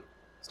implement them.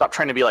 Stop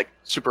trying to be like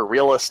super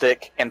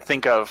realistic and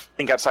think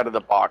outside of the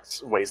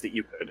box ways that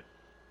you could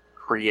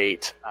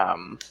create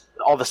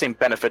all the same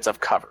benefits of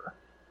cover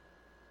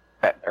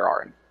that there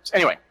are.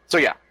 Anyway, so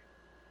yeah,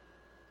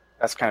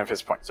 that's kind of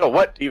his point. So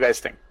what do you guys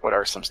think? What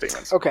are some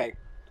statements? Okay,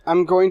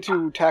 I'm going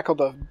to tackle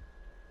the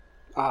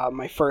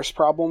my first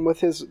problem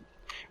with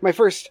my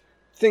first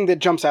thing that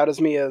jumps out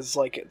as me as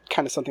like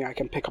kind of something I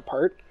can pick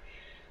apart.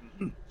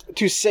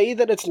 To say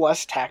that it's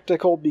less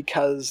tactical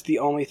because the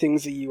only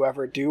things that you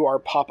ever do are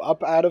pop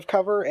up out of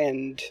cover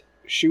and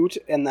shoot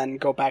and then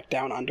go back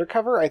down under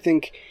cover, I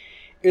think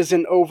is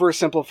an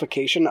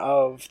oversimplification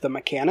of the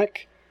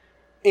mechanic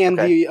and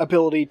the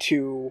ability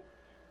to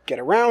get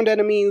around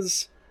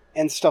enemies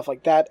and stuff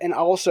like that. And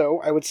also,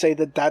 I would say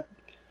that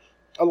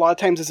a lot of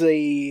times is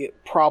a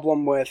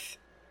problem with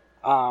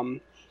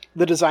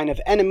the design of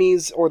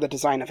enemies or the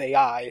design of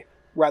AI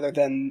rather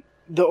than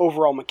the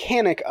overall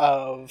mechanic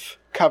of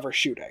cover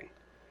shooting.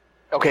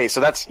 Okay,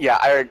 so that's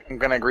I'm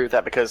gonna agree with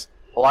that because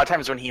a lot of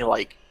times when he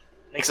like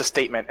makes a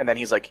statement and then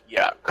he's like,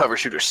 "Yeah, cover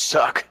shooters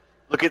suck."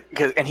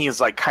 And he's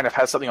like kind of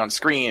has something on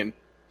screen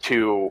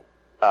to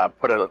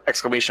put an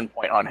exclamation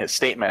point on his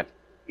statement.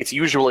 It's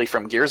usually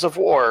from Gears of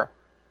War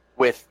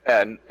with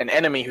an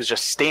enemy who's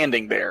just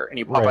standing there, and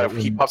he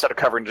pops out of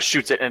cover and just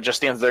shoots it, and it just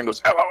stands there and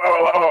goes, "Ow, ow,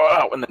 ow, ow,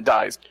 ow, ow," and then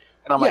dies.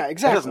 And I'm like,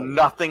 exactly. It has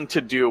nothing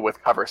to do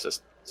with cover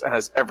systems. It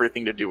has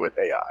everything to do with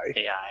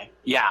AI.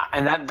 Yeah,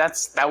 and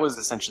that was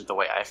essentially the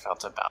way I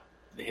felt about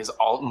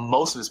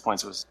most of his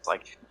points was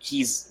like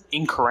he's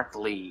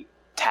incorrectly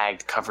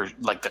tagged cover,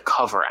 like the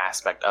cover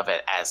aspect of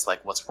it as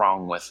like what's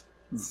wrong with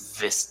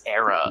this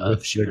era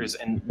of shooters,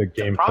 and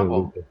the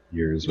problem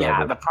years.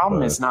 The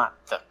problem is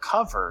not the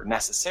cover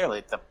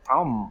necessarily. The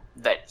problem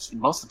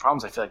most of the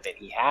problems I feel like that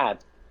he had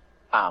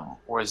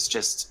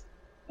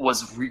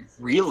was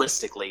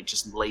realistically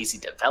just lazy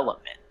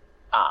development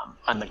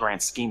on the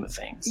grand scheme of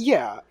things.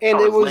 Yeah, and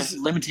it was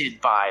limited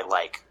by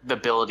like the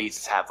ability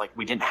to have like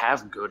we didn't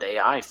have good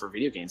AI for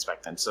video games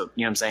back then. So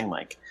you know what I'm saying?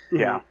 Like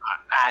not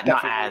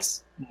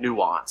as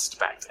nuanced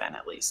back then,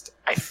 at least.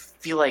 I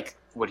feel like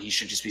what he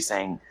should just be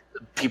saying,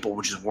 people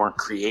just weren't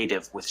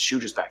creative with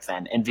shooters back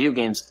then, and video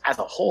games as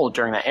a whole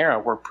during that era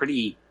were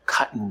pretty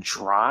cut and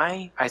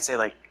dry. I'd say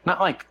like not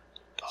like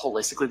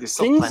holistically, there's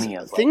still plenty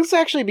of things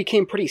actually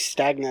became pretty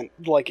stagnant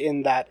like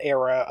in that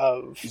era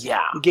of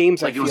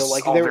games. Like, I feel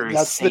like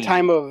that's the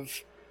time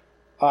of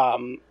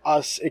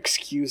us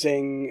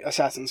excusing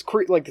Assassin's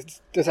Creed, like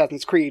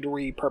Assassin's Creed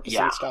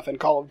repurposing stuff and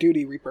Call of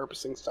Duty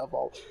repurposing stuff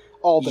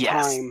all the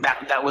time.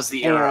 That was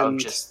the era of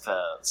just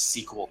the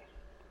sequel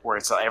where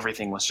it's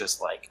everything was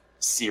just like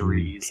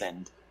series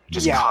and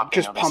just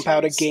pump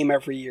out a game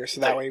every year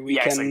so that way we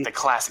can. It's like the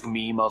classic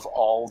meme of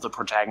all the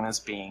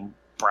protagonists being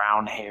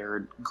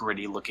brown-haired,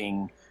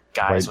 gritty-looking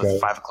guys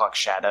with 5 o'clock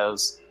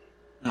shadows.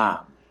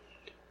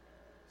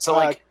 So,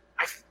 like,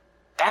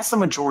 that's the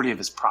majority of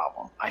his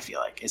problem, I feel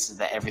like, is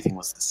that everything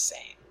was the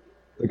same.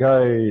 The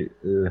guy,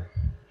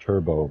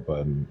 Turbo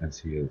Button, as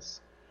he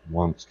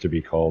wants to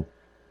be called,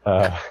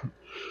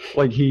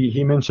 like,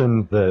 he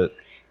mentioned that,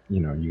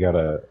 you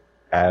gotta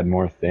add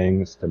more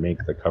things to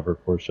make the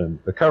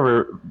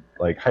cover,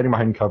 like, hiding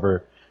behind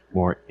cover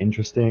more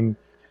interesting.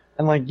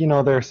 And, like,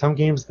 there are some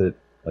games that,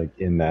 like,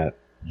 in that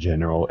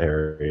general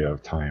area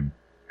of time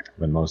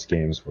when most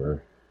games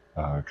were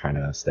kind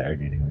of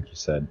stagnating, like you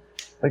said.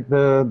 Like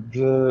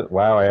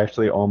wow, I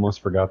actually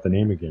almost forgot the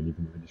name again,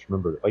 even though I just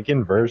remembered it. Like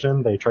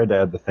Inversion, they tried to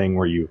add the thing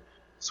where you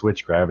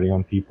switch gravity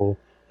on people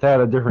to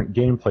add a different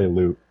gameplay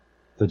loop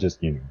to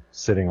just,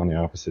 sitting on the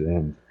opposite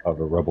end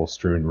of a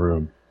rubble-strewn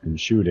room and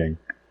shooting.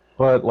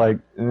 But, like,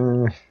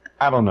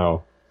 I don't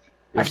know.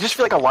 I just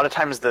feel like a lot of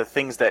times the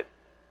things that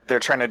they're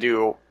trying to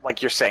do,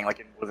 like you're saying,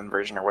 like with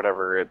Inversion or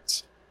whatever,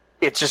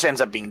 it just ends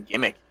up being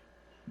gimmick.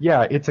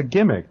 Yeah, it's a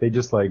gimmick. They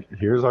just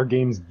here's our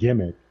game's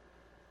gimmick.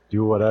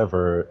 Do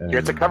whatever. And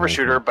it's a cover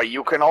shooter, but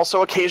you can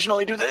also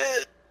occasionally do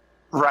this.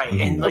 Right,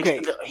 and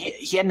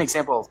he had an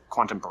example of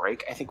Quantum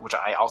Break, I think, which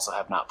I also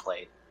have not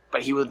played.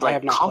 But he would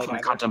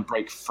compliment Quantum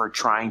Break for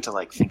trying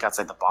to think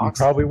outside the box.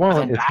 You probably won't.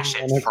 And then bash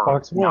it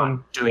for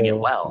not doing it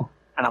well.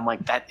 And I'm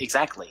like, that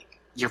exactly.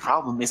 Your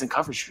problem isn't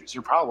cover shooters.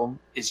 Your problem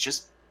is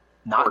just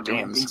not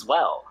doing things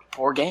well.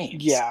 Poor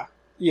games.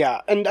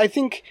 Yeah, and I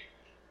think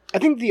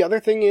the other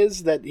thing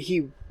is that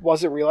he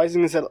wasn't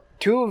realizing is that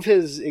two of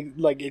his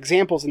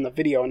examples in the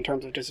video in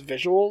terms of just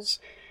visuals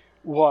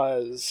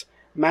was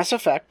Mass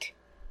Effect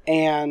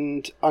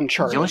and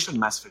Uncharted. He only showed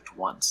Mass Effect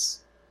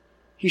once.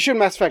 He showed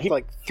Mass Effect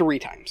 3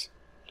 times.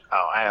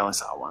 Oh, I only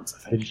saw it once, I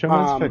think. Did he show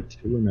Mass Effect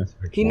 2 or Mass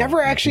Effect 1? He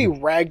never actually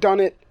ragged on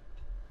it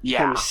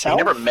himself.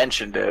 He never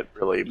mentioned it,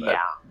 really. But...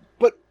 Yeah.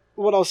 But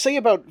what I'll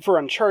say for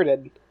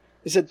Uncharted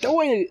is that though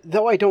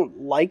I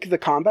don't like the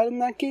combat in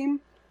that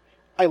game,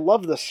 I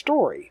love the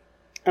story.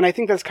 And I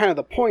think that's kind of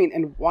the point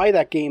and why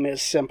that game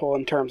is simple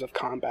in terms of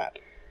combat.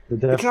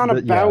 It's not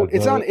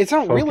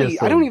really,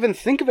 I don't even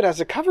think of it as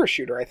a cover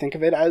shooter. I think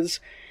of it as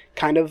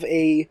kind of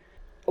a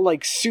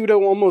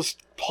pseudo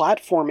almost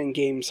platforming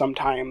game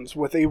sometimes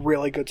with a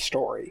really good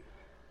story.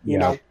 You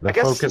know? The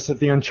focus of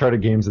the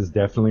Uncharted games is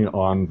definitely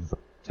on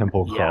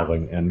temple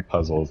crawling and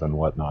puzzles and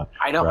whatnot.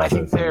 I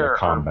think there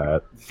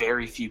are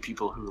very few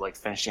people who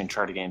finished the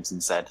Uncharted games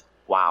and said,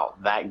 wow,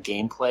 that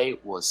gameplay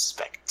was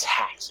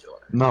spectacular.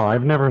 No,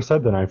 I've never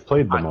said that. I've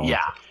played them all.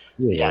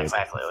 Yeah,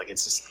 exactly.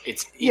 It's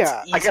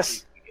I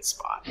guess sweet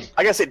spot.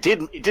 I guess it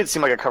did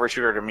seem like a cover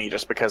shooter to me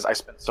just because I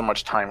spent so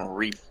much time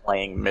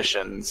replaying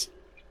missions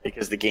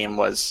because the game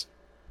was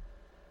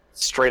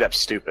straight up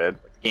stupid.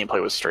 The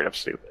gameplay was straight up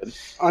stupid.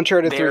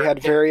 Uncharted 3 They're-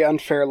 had very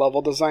unfair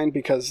level design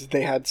because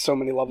they had so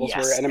many levels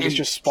Yes, where enemies and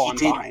just spawn he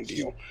did- behind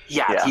you.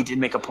 Yeah. He did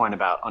make a point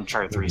about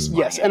Uncharted 3 spawning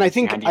Yes, and I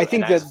think behind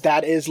you, and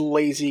that is a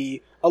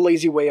lazy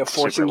way of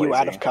Super forcing you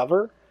out lazy. of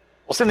cover.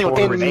 Well, same thing with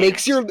the And grenades.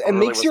 makes your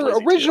Really was lazy,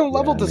 too. original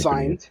level Yeah, and the design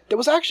grenades. that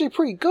was actually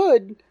pretty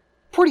good,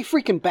 pretty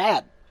freaking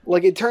bad.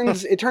 Like it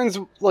turns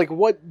like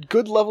what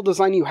good level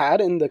design you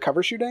had in the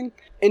cover shooting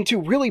into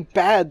really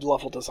bad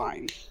level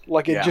design.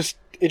 Like it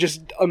Yeah.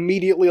 just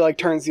immediately like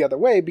turns the other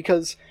way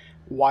because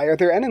why are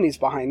there enemies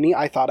behind me?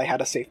 I thought I had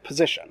a safe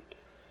position.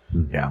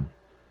 Yeah.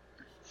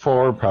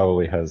 4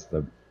 probably has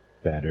the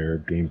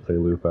better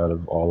gameplay loop out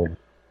of all of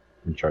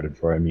Uncharted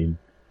 4. I mean,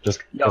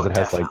 just because it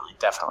has like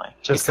definitely.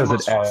 just It's the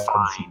 'cause it most adds-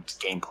 refined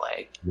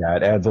gameplay. yeah,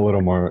 it adds a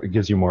little more. It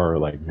gives you more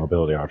like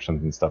mobility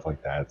options and stuff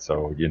like that.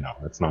 So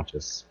it's not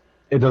just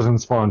it doesn't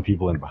spawn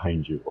people in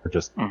behind you or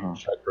just Mhm.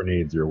 shut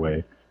grenades your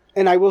way.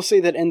 And I will say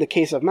that in the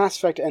case of Mass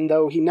Effect, and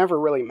though he never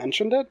really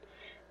mentioned it,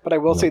 but I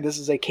will Yeah. say this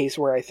is a case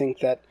where I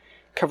think that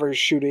cover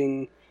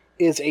shooting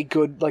is a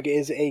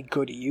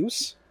good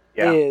use.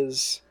 Yeah.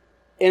 Is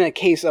in a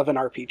case of an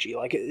RPG.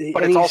 Like, But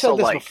and it's he also, said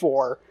this like,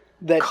 before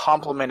that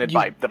Complemented you-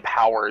 by the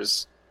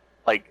powers.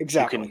 Like,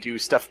 Exactly. you can do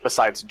stuff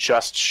besides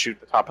just shoot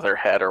the top of their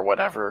head or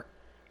whatever.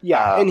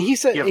 yeah, and he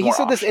said you have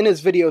more this in his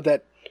video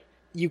that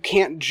you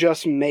can't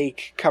just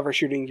make cover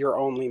shooting your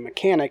only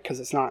mechanic because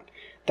it's not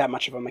that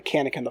much of a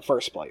mechanic in the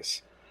first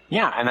place.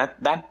 Yeah, and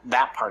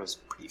that part is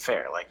pretty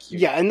fair. Like,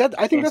 Yeah, and that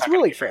I think it's that's not gonna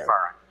really get very fair.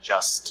 far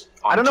just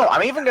I don't know.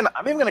 Uncharted.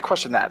 I'm even gonna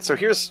question that. So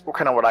here's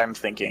kind of what I'm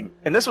thinking,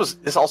 and this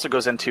also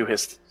goes into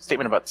his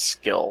statement about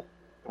skill.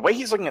 The way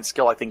he's looking at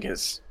skill, I think,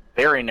 is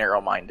very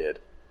narrow-minded.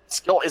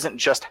 Skill isn't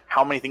just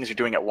how many things you're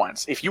doing at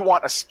once. If you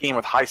want a game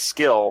with high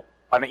skill,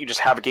 why don't you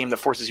just have a game that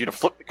forces you to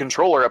flip the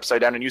controller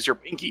upside down and use your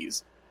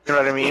pinkies? You know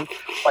what I mean?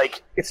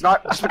 Like, it's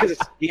not just because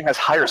this game has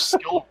higher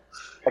skill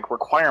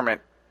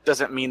requirement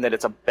doesn't mean that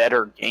it's a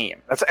better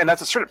game.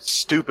 That's a sort of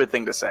stupid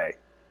thing to say,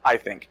 I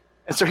think.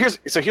 And so here's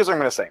what I'm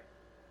gonna say.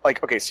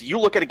 Like, okay, so you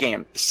look at a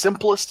game, the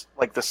simplest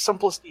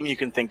game you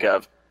can think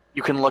of.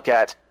 You can look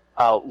at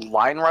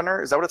Line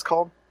Runner. Is that what it's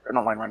called? Or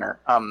not Line Runner.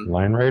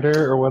 Line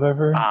Rider or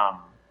whatever.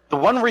 The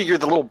one where you're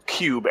the little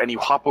cube and you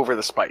hop over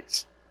the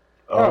spikes.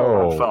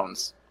 Oh. On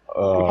phones.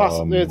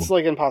 It's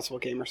like Impossible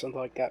Game or something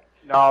like that.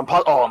 No,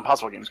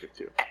 Impossible Game's good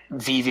too.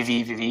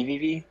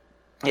 V.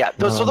 Yeah,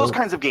 those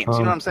kinds of games.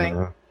 You know what I'm saying?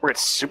 Yeah. Where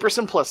it's super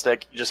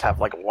simplistic. You just have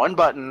like one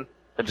button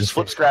that just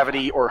flips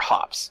gravity or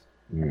hops.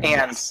 Yeah.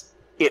 And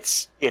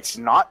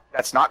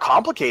that's not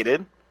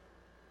complicated.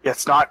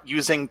 It's not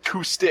using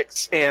 2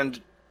 sticks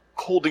and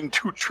holding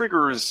 2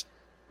 triggers,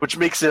 which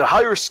makes it a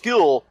higher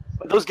skill.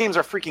 But those games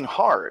are freaking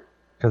hard.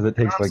 Because it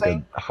takes what I'm like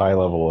saying? a high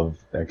level of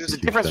execution. There's a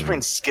difference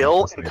between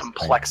skill and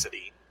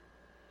complexity.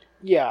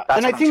 Yeah, That's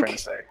and what I I'm trying think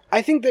to say.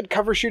 I think that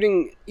cover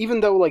shooting,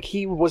 even though like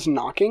he was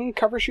knocking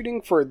cover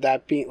shooting for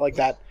that being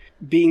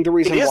the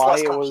reason It is why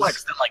less it complex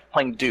was, than like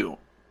playing Doom.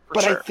 For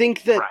but sure. I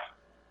think that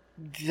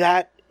Right.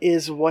 that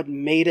is what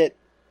made it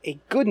a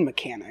good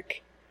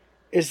mechanic.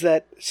 Is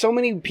that so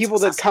many people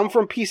that come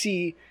from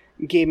PC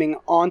gaming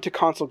onto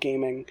console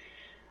gaming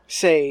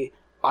say,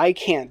 I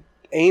can't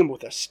aim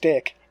with a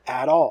stick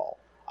at all.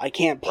 I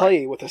can't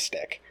play with a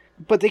stick.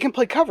 But they can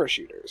play cover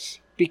shooters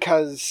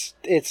because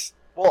there's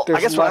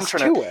I guess what I'm less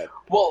trying to to it.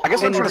 Well, I guess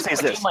what I'm trying to a say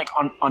is game this. like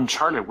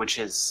Uncharted, which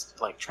is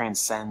like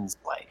transcends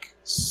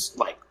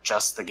like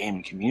just the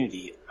gaming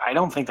community. I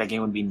don't think that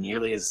game would be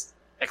nearly as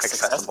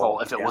accessible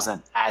if it yeah.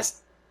 wasn't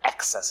as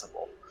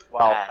accessible.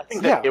 Well, I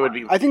think that Yeah, it would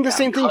be. I think the yeah,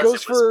 same thing because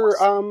goes it was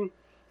for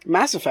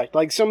Mass Effect.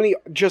 Like so many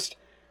just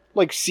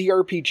like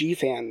CRPG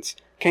fans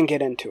can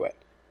get into it,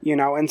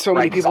 and so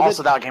many Right, 'cause people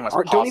also that that game was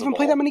don't even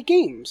play that many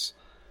games.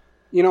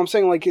 You know what I'm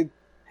saying? Like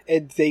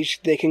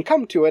they can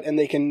come to it and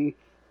they can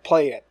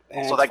play it.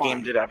 And So it's that fine.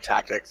 game did have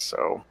tactics.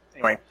 So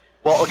anyway,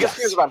 well, I guess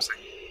here's what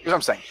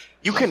I'm saying.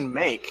 You can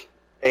make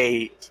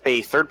a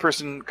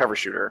third-person cover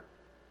shooter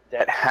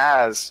that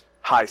has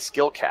high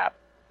skill cap,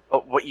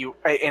 but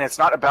and it's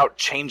not about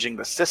changing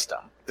the system.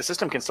 The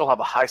system can still have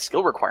a high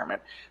skill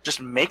requirement. Just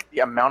make the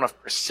amount of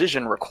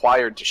precision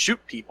required to shoot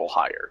people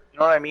higher. You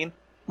know what I mean?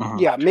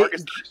 Yeah,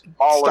 Targets are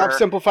smaller, stop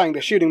simplifying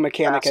the shooting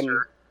mechanic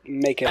faster. and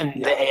make it. And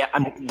yeah.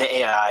 the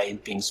AI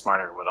being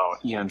smarter would all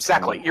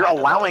Exactly. saying, You're add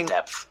a lot of allowing-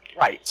 depth.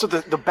 Right. So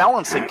the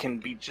balancing can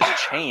be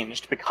just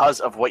changed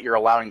because of what you're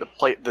allowing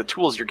the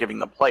tools you're giving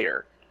the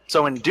player.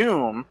 So in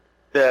Doom,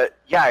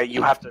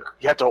 you have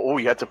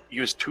to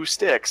use 2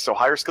 sticks, so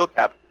higher skill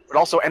cap, but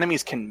also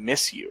enemies can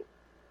miss you.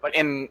 But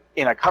in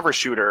a cover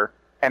shooter,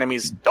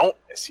 enemies don't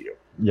miss you.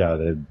 Yeah,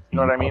 you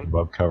know what I mean?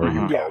 Above cover, you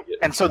Mhm. gotta Yeah. get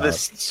And so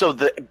shot.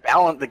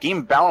 the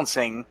game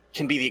balancing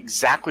can be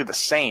exactly the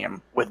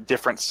same with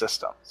different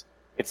systems.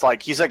 It's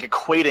like he's like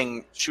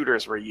equating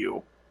shooters where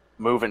you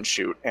move and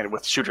shoot, and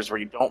with shooters where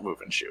you don't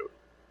move and shoot.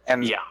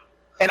 And Yeah.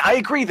 and I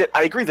agree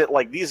that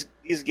like these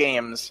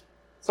games,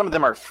 some of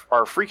them are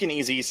freaking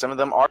easy, some of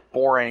them are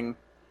boring,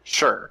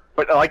 Sure,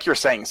 but like you're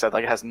saying, Seth,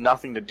 like it has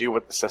nothing to do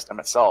with the system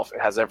itself.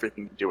 It has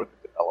everything to do with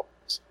the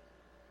developers.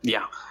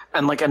 Yeah,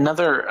 and like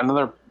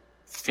another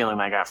feeling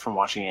I got from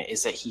watching it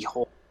is that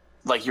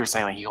like you were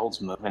saying, like he holds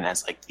movement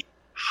as like the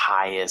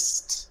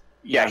highest.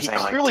 You know Yeah, what he I'm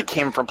saying? clearly Like,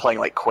 came from playing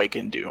like Quake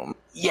and Doom.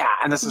 yeah,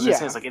 and this is Yeah. what it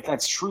says. Like if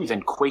that's true,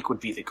 then Quake would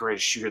be the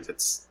greatest shooter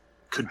that's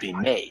could be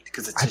made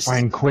because it's I just find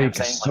you know what Quake I'm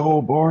saying?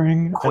 so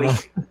boring.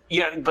 Quake,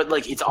 yeah, but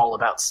like it's all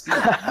about speed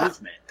and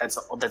movement.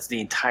 That's the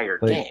entire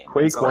Like game.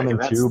 Quake So, 1 like, and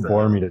that's 2 the-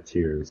 bore me to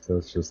tears.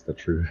 That's just the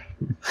truth.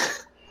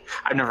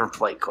 I've never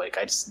played Quake.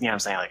 I just, you know what I'm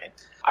saying? Like,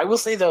 I will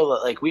say though,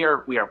 that, like we are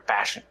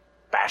bashing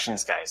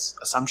this guy's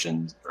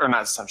assumptions, or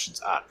not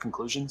assumptions,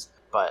 conclusions.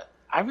 But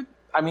I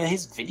mean,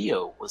 his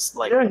video was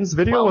like, Yeah, his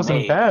video well wasn't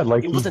made. bad.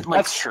 Like It wasn't like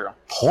That's true.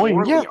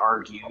 poorly Yeah.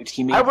 argued.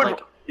 He made I would. like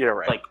You're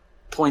right. like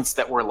points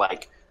that were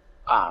like,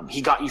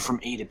 he got you from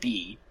A to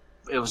B.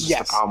 It was just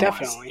Yes, the problem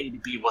definitely. was A to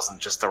B wasn't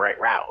just the right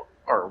route,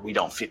 or we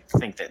don't think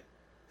that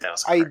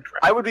was the I- correct route.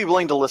 I would be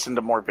willing to listen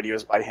to more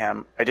videos by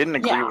him. I didn't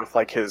agree Yeah. with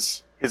like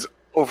his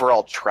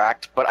overall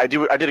tract, but I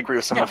did agree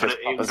with some Yeah, of his but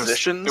it was-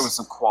 propositions. there was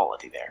some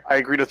quality there. I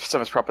agreed with some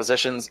of his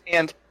propositions,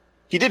 and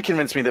he did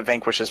convince me that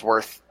Vanquish is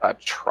worth a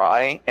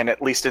try, and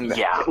at least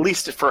Yeah. at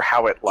least for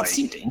how it It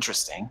seemed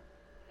interesting.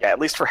 at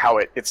least for how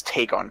it's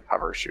take on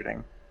cover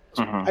shooting.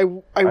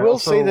 Mhm. I will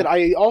say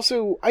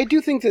also- that I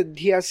do think that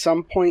he has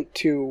some point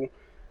to,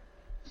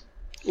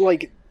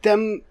 like,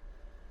 them,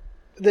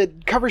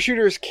 that cover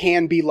shooters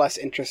can be less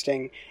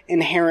interesting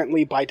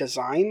inherently by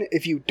design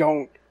if you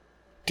don't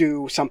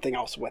do something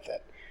else with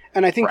it.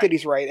 And I think Right. that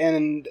he's right.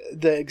 And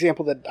the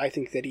example that I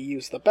think that he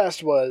used the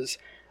best was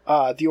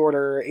The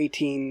Order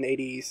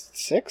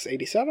 1886,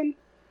 87?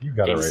 you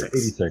got it right. 86.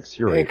 86.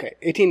 You're right. Okay,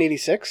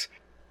 1886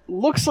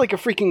 looks like a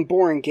freaking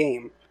boring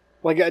game.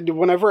 Like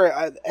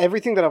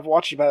everything that I've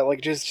watched about it, like,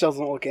 just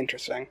doesn't look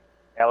interesting.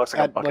 Yeah, it looks like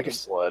a I'd bucket like of a-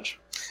 sludge.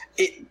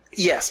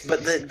 Yes, but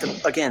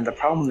again, the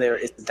problem there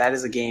is that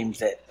is a game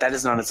that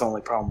is not its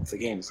only problem with the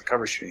game. It's the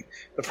cover shooting.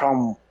 The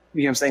problem,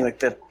 you know what I'm saying? Like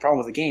the problem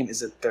with the game is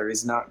that there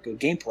is not good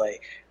gameplay,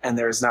 and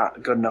there is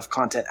not good enough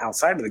content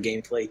outside of the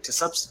gameplay to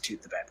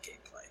substitute the bad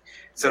gameplay.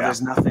 So Yeah.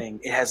 there's nothing.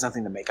 It has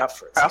nothing to make up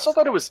for it. I also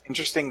thought it was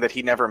interesting that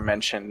he never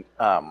mentioned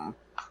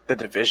the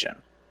Division.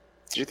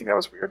 Did you think that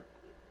was weird?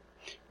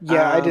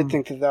 Yeah, I did Um,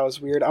 think that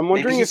was weird. I'm Maybe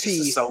wondering he's if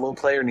just a he... solo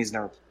player and he's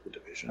never played the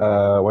Division.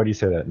 Why do you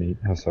say that, Nate?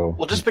 So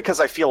Well, just because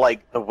I feel like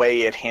the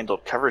way it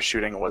handled cover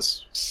shooting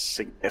was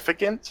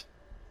significant,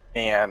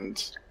 and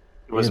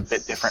it was a bit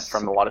It's- different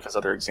from a lot of his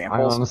other I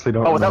examples. honestly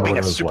don't Oh, without know being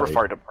what a it was super like.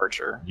 far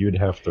departure. You'd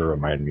have to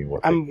remind me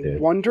what they I'm did.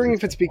 wondering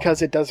if it's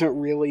because it doesn't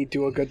really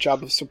do a good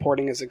job of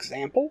supporting his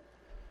example,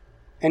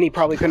 and he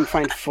probably couldn't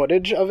find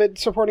footage of it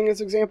supporting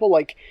his example.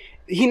 Like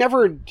he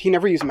never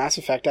used Mass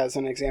Effect as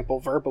an example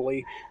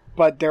verbally,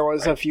 but there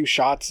was a few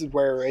shots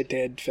where it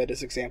did fit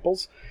his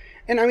examples,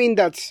 and I mean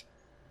that's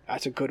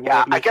a good way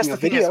Yeah, of making I guess a the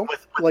thing video. is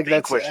with Like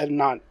that's Vanquish, I'm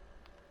not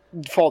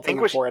faulting him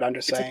Vanquish- for it. I'm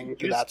just it's saying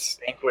that used that's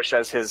Vanquish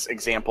as his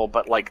example,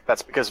 but like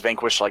that's because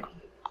Vanquish like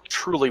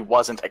truly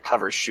wasn't a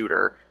cover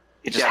shooter.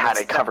 It just Yeah, had a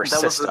that's- cover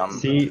that was a- system.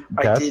 See,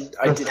 I that's did the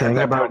have thing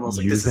that about problem. I was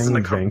like, this isn't using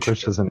a cover Vanquish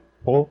shooter. as an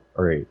example.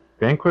 Alright,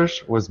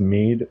 Vanquish was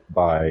made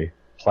by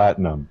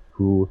Platinum,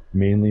 who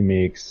mainly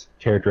makes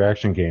character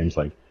action games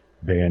like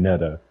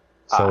Bayonetta.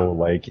 So,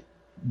 like,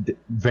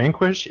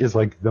 Vanquish is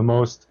like the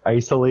most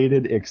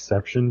isolated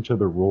exception to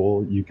the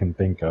rule you can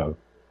think of.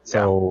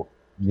 So,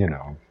 you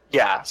know.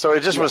 Yeah, so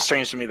it just was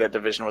strange to me that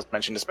Division was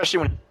mentioned, especially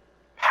when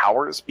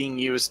power is being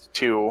used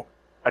to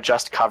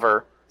adjust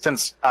cover,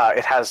 since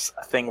it has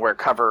a thing where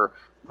cover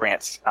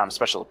grants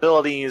special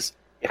abilities.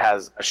 It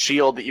has a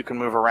shield that you can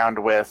move around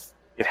with.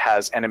 It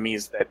has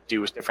enemies that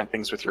do different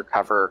things with your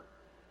cover,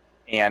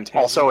 and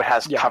also it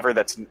has Yeah. cover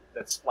that's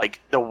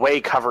like the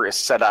way cover is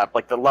set up,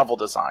 like the level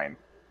design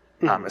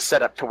is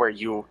set up to where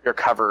your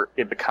cover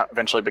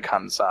eventually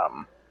becomes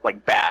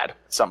like bad at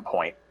some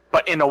point,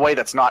 but in a way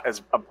that's not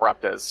as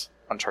abrupt as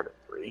Uncharted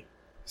 3.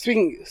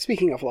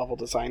 Speaking of level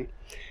design,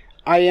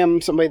 I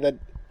am somebody that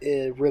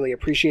really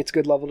appreciates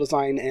good level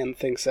design and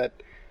thinks that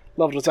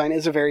level design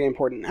is a very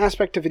important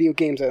aspect to video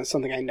games, and it's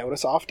something I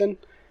notice often.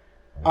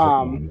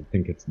 I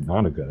think it's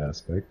not a good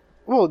aspect.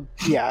 Well,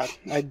 yeah,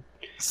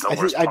 It's the I think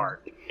worst I-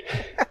 part.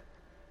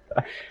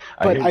 But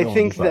hate I going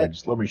think inside. that-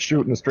 Just let me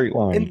shoot in a straight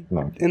line.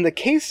 No. in the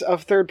case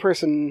of third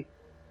person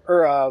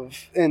or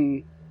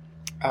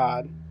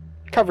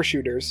cover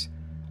shooters,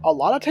 a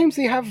lot of times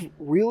they have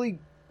really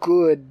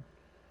good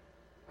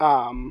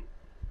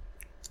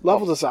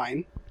level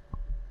design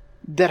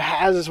that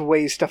has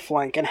ways to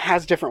flank and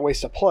has different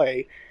ways to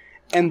play,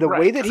 and the Right,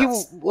 way that he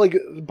that's- like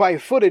by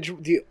footage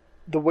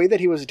the way that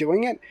he was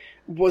doing it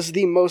was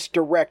the most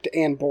direct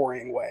and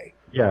boring way.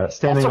 Yeah,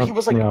 standing Also, on he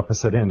was, the like-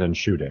 opposite end and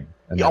shooting.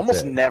 And He that's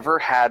almost it. never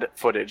had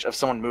footage of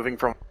someone moving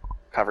from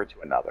cover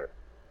to another.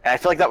 And I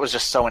feel like that was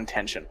just so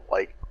intentional.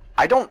 Like,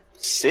 I don't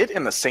sit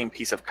in the same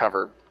piece of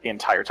cover the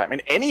entire time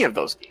in any of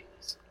those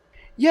games.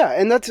 Yeah,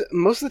 and that's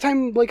most of the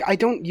time. Like, I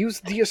don't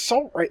use the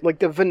assault like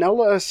the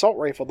vanilla assault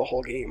rifle the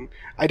whole game.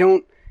 I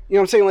don't, you know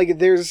what I'm saying? Like,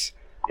 there's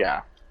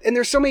Yeah.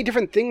 so many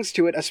different things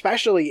to it,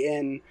 especially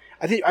in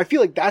I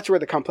feel like that's where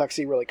the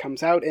complexity really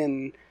comes out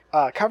in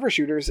cover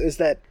shooters, is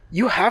that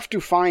you have to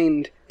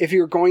find, if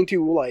you're going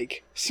to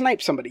like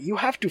snipe somebody, you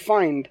have to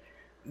find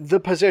the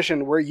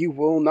position where you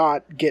will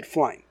not get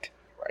flanked.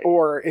 Right.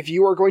 Or if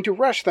you are going to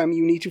rush them,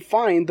 you need to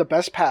find the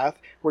best path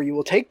where you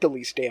will take the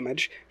least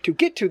damage to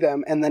get to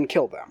them and then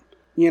kill them.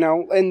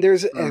 And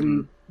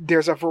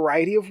there's a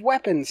variety of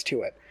weapons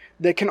to it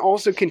that can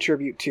also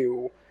contribute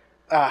to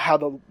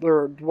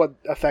what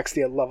affects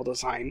the level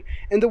design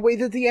and the way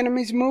that the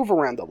enemies move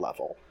around the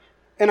level.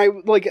 And I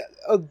like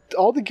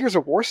all the Gears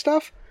of War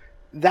stuff.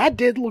 That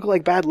did look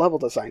like bad level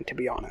design, to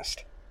be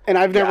honest. And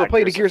I've never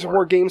played a Gears of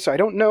War game, so I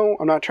don't know.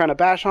 I'm not trying to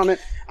bash on it.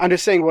 I'm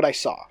just saying what I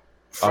saw.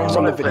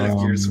 From the video of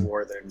Gears of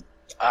War,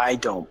 I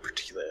don't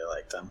particularly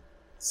like them.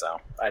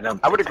 So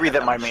I would agree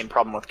that my main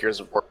problem with Gears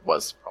of War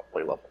was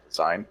probably level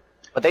design.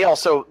 But they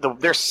also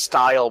their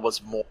style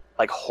was more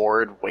like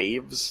horde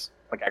waves,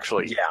 like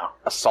actually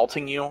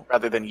assaulting you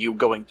rather than you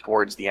going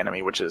towards the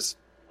enemy, which is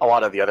a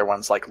lot of the other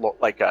ones like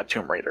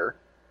Tomb Raider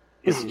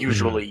is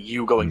usually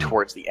you going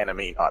towards the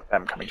enemy, not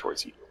them coming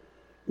towards you.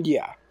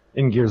 Yeah.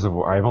 In Gears of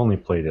War, I've only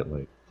played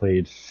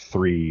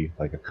 3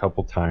 like a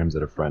couple times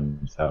at a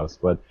friend's house,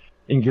 but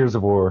in Gears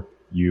of War,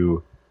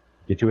 you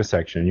get to a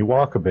section, you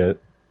walk a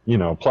bit,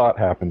 plot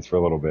happens for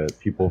a little bit.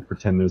 People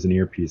pretend there's an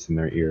earpiece in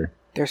their ear.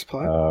 There's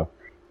plot?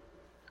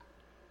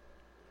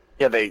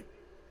 Yeah, they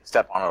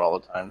step on it all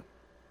the time.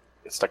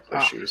 Get stuck to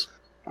their shoes.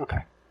 Okay.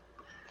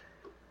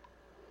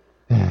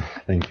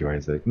 Thank you,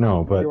 Isaac.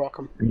 No, but, you're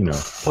welcome.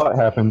 Plot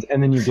happens,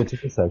 and then you get to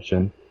the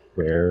section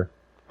where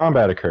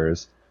combat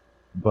occurs,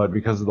 but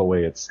because of the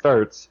way it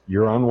starts,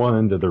 you're on one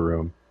end of the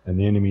room, and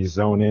the enemies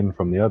zone in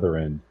from the other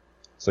end.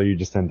 So you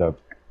just end up,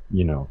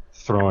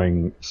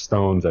 throwing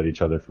stones at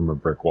each other from a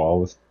brick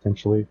wall,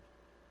 essentially.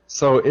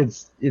 So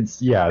it's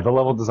the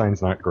level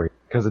design's not great,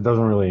 because it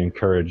doesn't really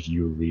encourage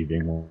you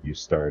leaving when you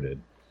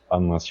started,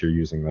 unless you're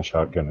using the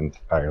shotgun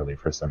entirely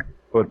for some reason.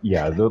 But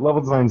yeah, the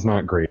level design's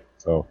not great,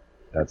 so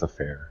that's a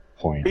fair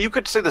point. But you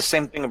could say the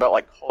same thing about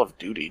like Call of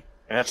Duty,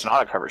 and it's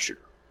not a cover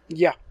shooter.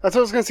 Yeah, that's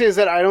what I was going to say, is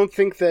that I don't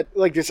think that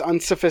like this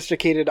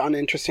unsophisticated,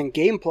 uninteresting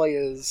gameplay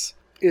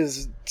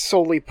is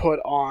solely put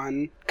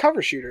on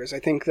cover shooters. I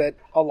think that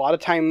a lot of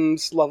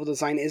times level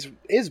design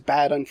is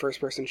bad on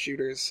first-person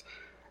shooters,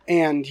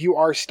 and you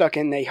are stuck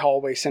in a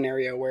hallway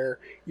scenario where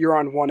you're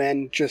on one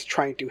end just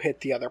trying to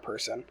hit the other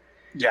person.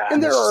 Yeah,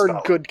 and there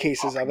are good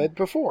cases of it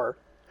before.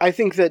 I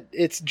think that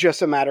it's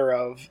just a matter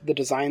of the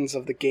designs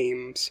of the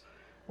games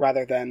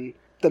rather than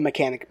the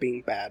mechanic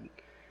being bad.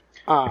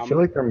 I feel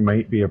like there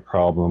might be a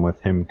problem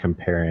with him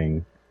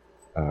comparing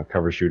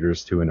cover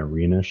shooters to an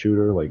arena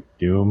shooter like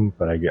Doom,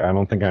 but I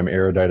don't think I'm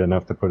erudite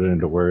enough to put it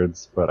into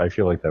words, but I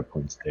feel like that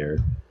point's there.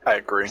 I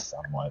agree.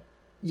 Somewhat.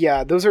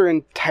 Yeah, those are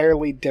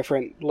entirely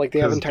different. Like, they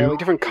have entirely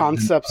different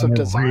concepts of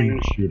design.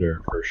 Arena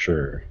shooter, for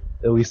sure.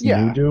 At least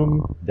new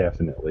Doom,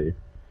 definitely.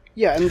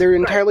 Yeah, and they're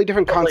entirely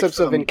different concepts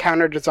of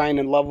encounter design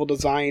and level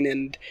design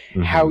and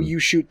how you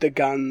shoot the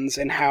guns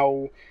and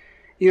how...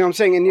 You know what I'm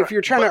saying? And if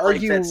you're trying to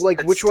argue, that's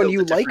which one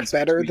you like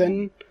better,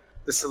 then...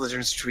 This is the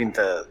difference between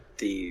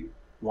the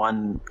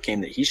one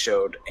game that he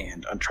showed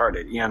and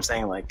Uncharted. You know what I'm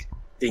saying? Like,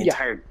 the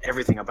entire...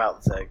 Everything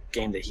about the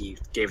game that he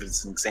gave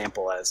as an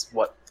example as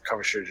what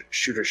cover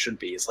shooter should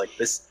be is like,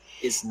 this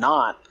is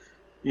not...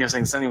 You know what I'm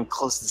saying? It's not even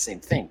close to the same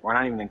thing. We're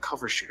not even in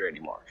cover shooter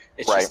anymore.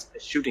 It's just a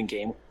shooting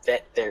game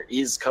that there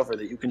is cover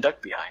that you can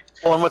duck behind.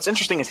 Well, and what's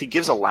interesting is he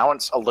gives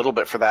allowance a little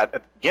bit for that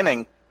at the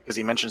beginning, because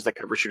he mentions that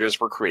cover shooters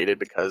were created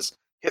because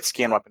hit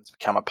scan weapons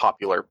become a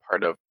popular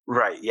part of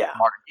modern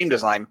game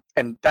design.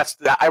 And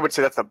I would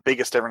say that's the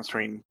biggest difference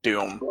between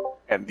Doom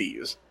and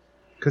these.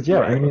 Because,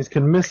 enemies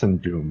can miss in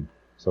Doom.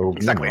 So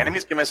exactly,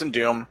 enemies can miss in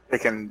Doom. They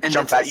can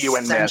jump at you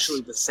and miss. It's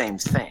essentially the same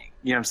thing.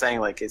 You know what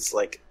I'm saying?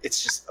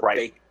 It's just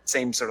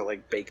same sort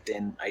of baked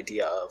in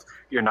idea of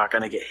you're not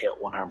going to get hit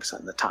 100%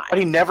 of the time. But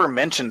he never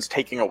mentions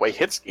taking away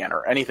hit scan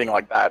or anything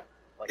like that.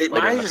 It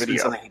might have just been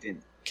something he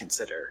didn't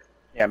consider.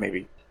 Yeah,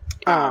 maybe.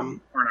 Or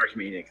an argument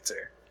he didn't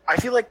consider. I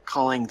feel like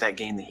calling that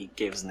game that he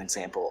gave as an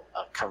example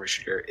a cover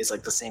shooter is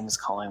like the same as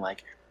calling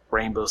like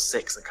Rainbow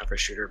Six a cover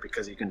shooter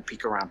because you can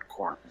peek around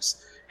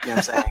corners. You know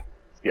what I'm saying?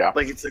 Yeah.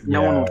 Like, it's like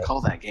no one would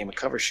call that game a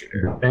cover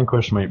shooter.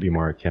 Vanquish might be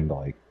more akin to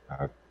like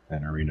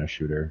an arena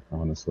shooter,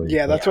 honestly.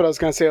 Yeah, that's what I was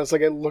going to say. I was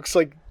like, it looks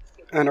like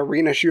an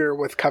arena shooter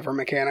with cover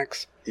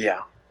mechanics.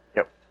 Yeah.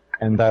 Yep.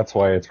 And that's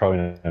why it's probably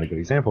not a good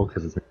example,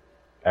 because it's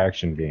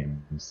action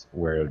games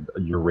where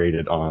you're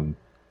rated on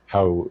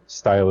how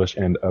stylish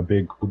and a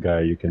big cool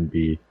guy you can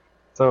be.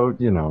 So,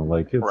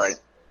 it's... Right.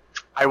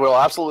 I will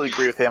absolutely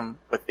agree with him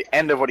with the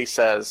end of what he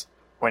says,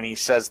 when he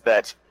says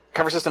that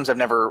cover systems have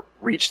never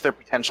reached their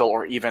potential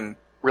or even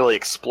really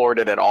explored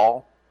it at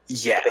all.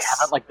 Yes. They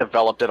haven't,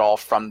 developed it all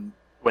from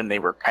when they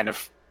were kind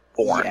of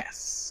born.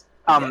 Yes.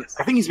 I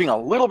think he's being a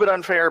little bit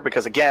unfair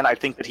because, again, I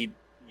think that he,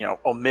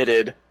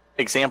 omitted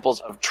examples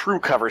of true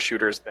cover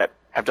shooters that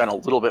have done a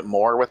little bit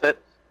more with it.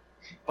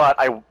 But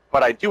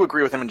I do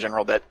agree with him in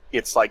general that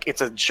it's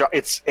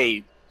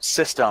a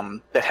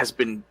system that has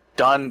been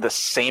done the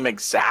same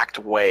exact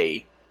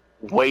way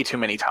too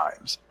many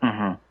times.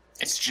 Mm-hmm.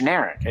 It's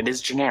generic. It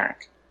is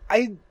generic.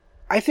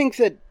 I think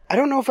that I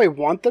don't know if I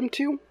want them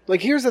to.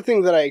 Like, here's the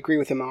thing that I agree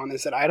with him on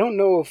is that I don't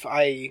know if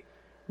I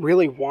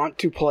really want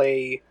to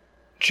play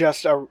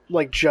just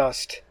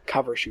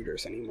cover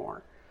shooters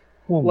anymore.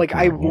 Well, Like,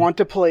 I no. want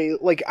to play,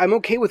 like, I'm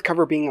okay with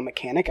cover being a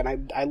mechanic,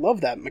 and I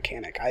love that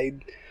mechanic. I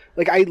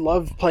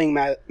love playing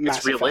Mass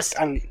Effect.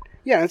 realistic.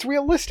 Yeah, it's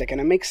realistic, and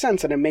it makes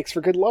sense, and it makes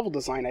for good level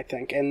design, I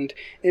think, and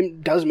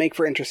it does make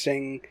for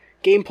interesting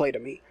gameplay to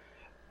me.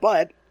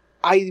 But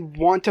I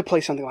want to play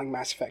something like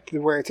Mass Effect,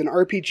 where it's an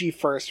RPG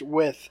first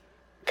with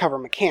cover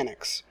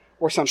mechanics,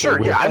 or something. Sure,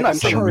 like yeah, I'm not that.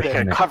 saying make a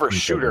Uncharted. cover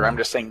shooter. I'm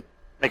just saying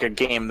make a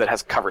game that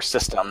has cover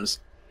systems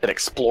that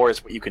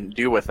explores what you can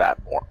do with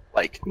that more.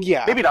 Like,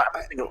 Yeah. maybe not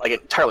like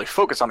entirely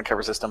focus on the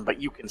cover system,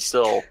 but you can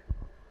still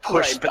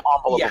push Right, the but-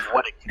 envelope yeah, of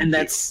what it can And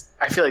do.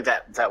 I feel like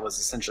that was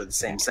essentially the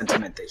same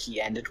sentiment that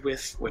he ended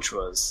with, which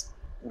was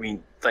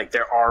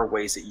there are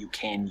ways that you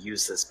can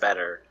use this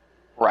better.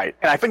 Right,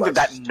 and I think that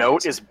Let's-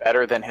 note is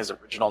better than his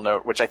original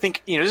note, which I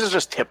think this is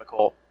just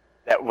typical.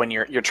 That when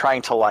you're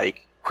trying to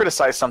like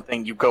criticize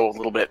something, you go a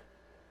little bit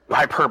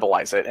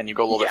hyperbolize it, and you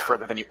go a little bit Yeah.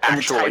 further than you And the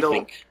actually title-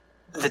 think.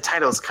 The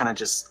title is kind of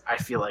just, I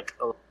feel like,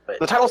 a little bit.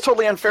 The title's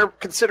totally unfair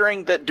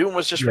considering that Doom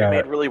was just Yeah.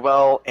 remade really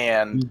well,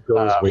 and He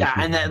goes way yeah,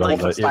 too and that, far, like,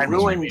 but Wolfenstein it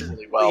was ruined- remade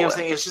really You well. know what I'm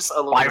saying? It's just a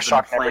little bit of an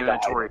Bioshock never died.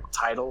 inflammatory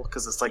title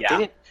because it's like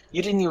Yeah.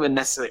 you didn't even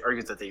necessarily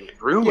argue that they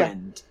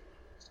ruined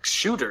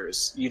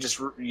shooters. You just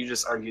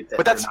argued that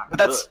but they're that's not but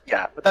that's good.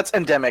 yeah, but that's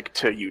endemic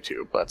to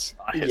YouTube. That's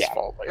not his Yeah.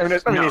 fault. Like, No,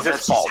 it's that's his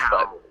just fault, how,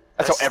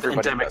 but that's how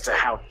everybody endemic does to it.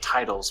 how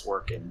titles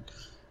work in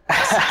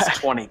since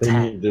 2010. They you know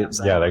need what I'm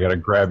saying? yeah, they got to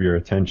grab your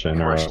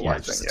attention or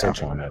Commercializing, else yeah.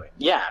 touch on it.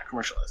 Yeah,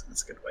 commercializing.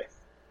 That's a good way.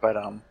 But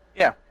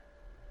yeah.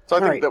 So I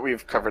think Alright. that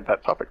we've covered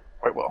that topic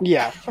quite well.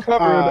 Yeah. Covered.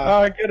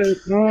 I get it.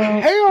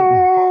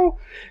 Hey-o!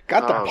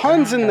 Got the Oh,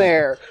 puns in God.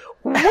 there.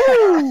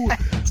 Woo!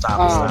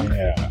 Stop.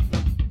 Yeah.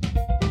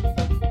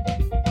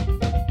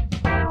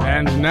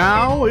 And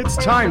now it's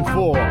time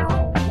for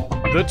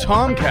the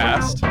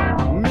Tomcast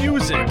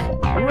Music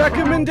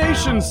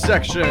Recommendations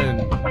section.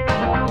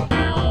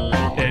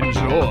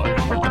 Enjoy.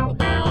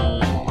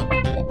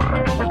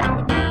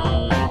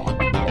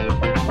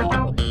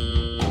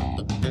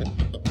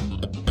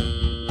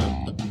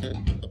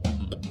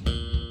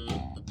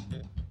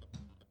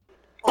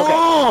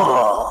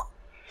 Oh!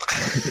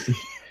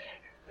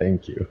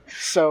 Thank you.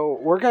 So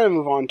we're going to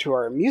move on to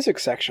our music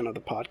section of the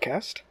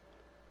podcast.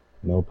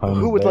 No puns.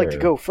 Who would like to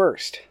there. go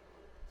first?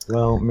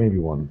 Well, maybe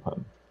one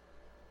pun.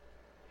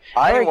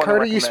 I All right, wanna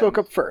Carter, you recommend- spoke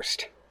up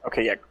first.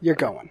 Okay, yeah. You're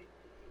going.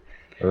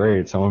 All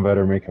right, someone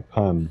better make a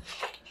pun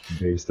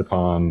based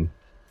upon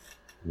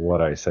what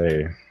I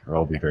say, or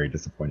I'll be very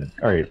disappointed.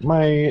 All right,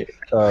 my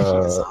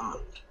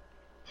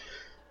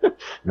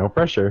no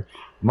pressure.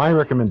 My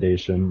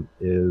recommendation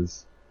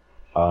is,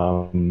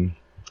 I'm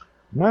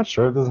not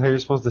sure if this is how you're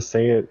supposed to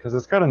say it because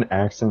it's got an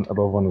accent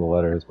above one of the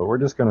letters, but we're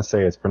just gonna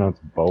say it's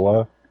pronounced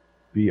Boa,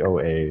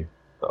 B-O-A.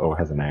 The O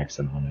has an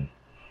accent on it.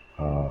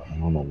 I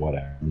don't know what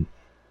accent.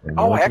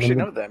 Oh, I actually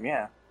know them,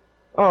 yeah.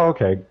 Oh,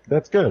 okay,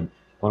 that's good.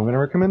 Well, I'm going to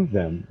recommend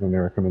them. I'm going to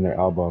recommend their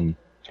album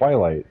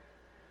Twilight.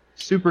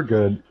 Super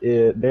good.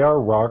 They are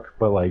rock,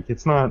 but like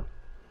it's not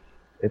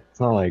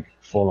like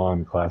full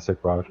on classic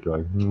rock. You're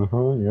like,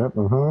 yep,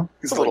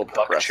 It's a little Buck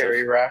progressive.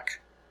 Cherry Rock.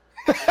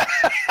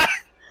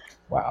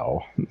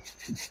 Wow.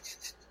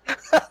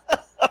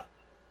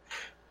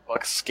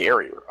 Like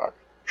scary rock.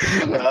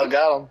 Well,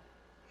 got him.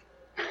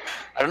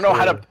 I don't know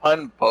how to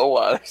pun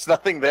boa. There's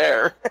nothing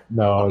there.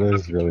 No,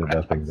 there's really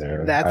nothing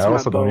there. That's I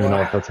also not don't even Boa.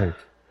 know if that's how.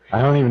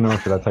 I don't even know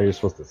if that's how you're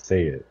supposed to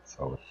say it.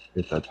 So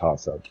it's a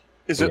toss up.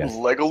 Is it it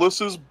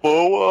Legolas's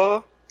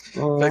boa?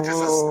 Like there's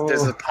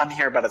Oh. a pun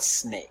here about a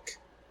snake.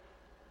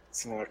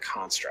 It's another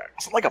construct.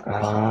 It's like a.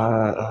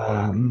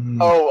 Oh.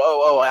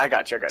 Oh! I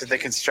got you. Did they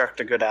construct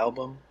a good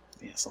album?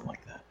 Yeah, something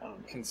like that. I don't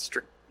know.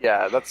 Constrict.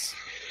 Yeah, that's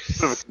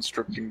sort of a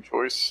constricting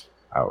choice.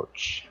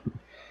 Ouch.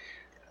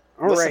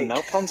 All Listen, right.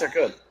 no puns are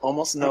good.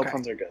 Almost no Okay.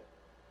 puns are good.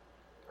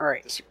 All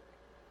right.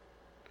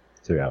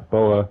 So yeah,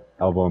 Boa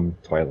album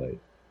Twilight.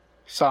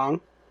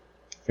 Song.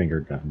 Finger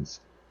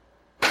Guns.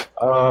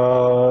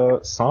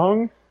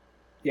 Song?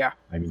 Yeah.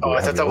 I mean, Oh, do I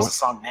have thought that your was a own-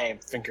 song name.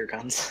 Finger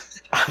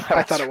Guns.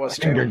 I thought it was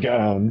Finger too.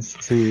 Guns.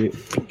 See,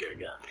 Finger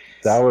Guns.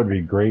 that would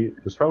be great.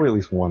 There's probably at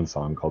least one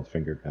song called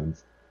Finger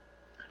Guns.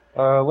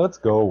 Let's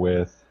go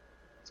with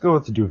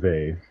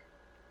Duvet.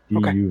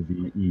 Okay.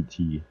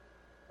 D-U-V-E-T.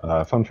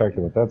 Fun fact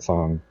about that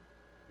song,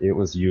 it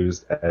was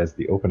used as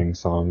the opening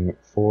song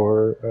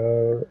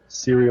for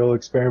Serial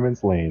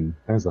Experiments Lane.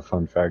 There's a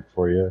fun fact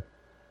for you.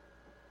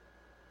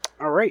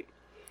 All right.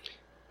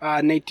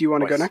 Nate, do you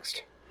want to go Boys.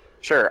 next?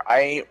 Sure,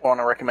 I want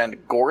to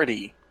recommend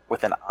Gordy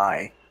with an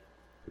I.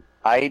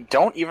 I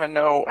don't even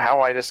know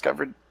how I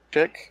discovered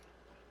Chick.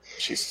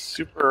 She's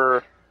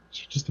super.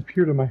 She just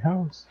appeared in my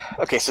house.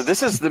 Okay, so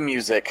this is the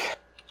music.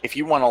 If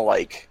you want to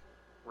like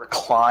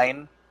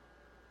recline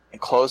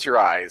and close your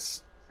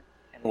eyes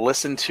and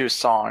listen to a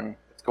song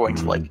that's going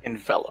to like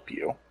envelop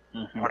you.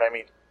 You know what I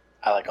mean?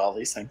 I like all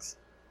these things.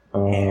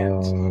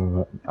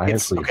 And- I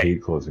It's- actually okay.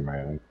 hate closing my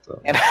eyes.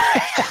 So. And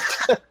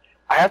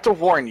I have to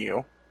warn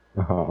you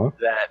Uh-huh.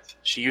 that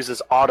she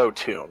uses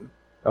auto-tune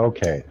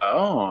Okay.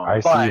 Oh. I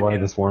see But why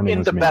this warning in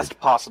was the made. best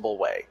possible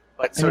way.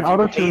 But so And if you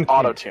auto-tune hate can't-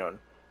 auto-tune,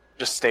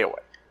 just stay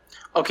away.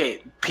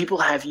 Okay, people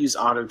have used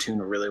autotune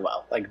really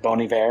well. Like Bon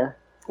Iver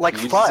Like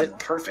uses fun. it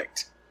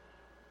perfect.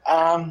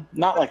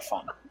 Not like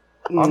fun.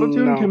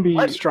 Autotune no. can be-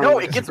 What? Strongly No,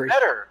 it gets disagree.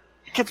 better.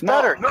 It gets No,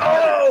 better. no,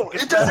 It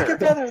gets it doesn't better.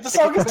 get better. The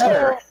song is gets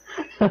better.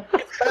 terrible. It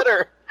gets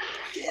better.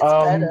 It's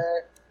Um,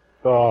 better.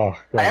 Oh,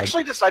 God. I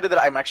actually decided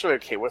that I'm actually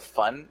okay with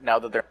fun now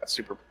that they're not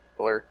super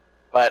popular.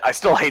 But I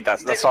still hate that.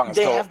 The song is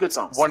They still have good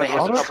songs. one of They the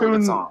have a most- couple good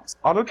Autotune- songs.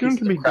 Autotune piece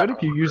can be of crap good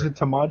if you I've use heard. it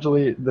to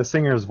modulate the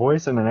singer's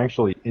voice in an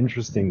actually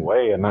interesting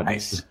way and not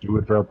Nice. just do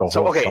it throughout the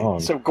So whole okay, song.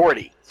 so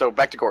Gordy. So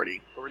back to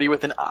Gordy. Gordy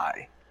with an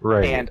I.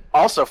 right. And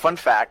also, fun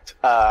fact,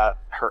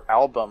 her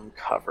album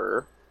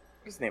cover.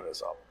 What's the name of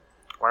this album?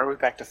 Why are we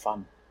back to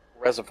fun?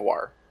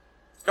 Reservoir.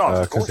 No,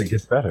 it's Because Gordy. it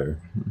gets better.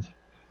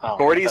 Oh,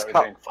 Gordy's I thought we were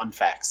cup. doing fun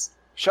facts.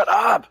 Shut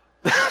up.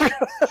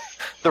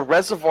 The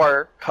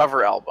Reservoir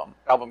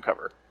album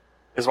cover,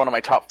 is one of my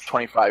top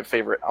 25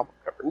 favorite album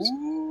covers.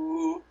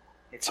 Ooh.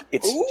 It's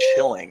Ooh.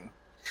 chilling.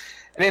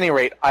 At any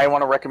rate, I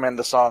want to recommend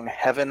the song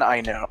 "Heaven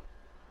I Know."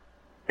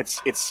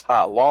 It's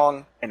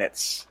long and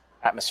it's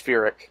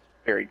atmospheric,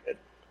 very good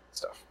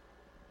stuff.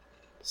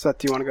 Seth,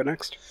 do you want to go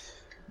next?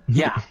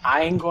 Yeah,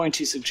 I'm going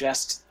to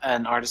suggest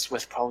an artist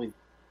with probably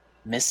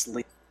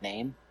misleading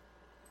name.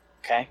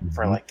 Okay,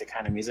 for Mhm. like the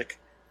kind of music.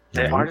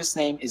 The Mhm. artist's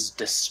name is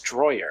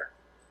Destroyer.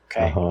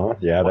 Okay. Uh-huh.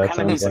 Yeah, What that kind of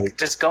sounds music? like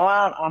Just go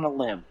out on a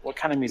limb. What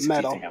kind of music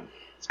Metal. do you think?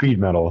 speed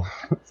metal.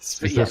 Yeah,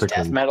 Specifically.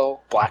 death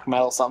metal, black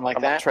metal, something like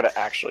I'm gonna that. try to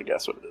actually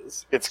guess what it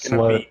is. It's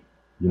gonna Slud- be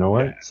You know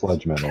what? Yeah.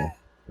 Sludge metal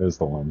is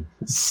the one.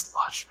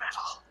 Sludge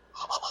metal.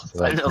 I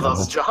Sludge know metal.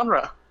 those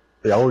genre.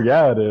 Oh,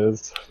 yeah, it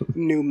is.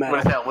 New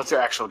metal. What's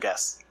your actual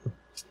guess?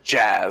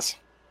 jazz.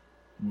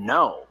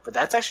 No, but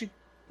that's actually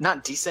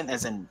not decent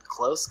as in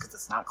close because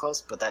it's not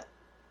close. But that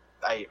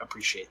I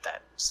appreciate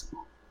that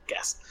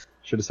guess.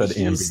 Should have said He's-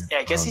 ambient. Yeah,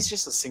 I guess he's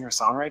just a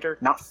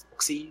singer-songwriter, not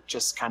folksy,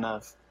 just kind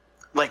of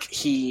like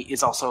he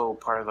is also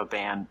part of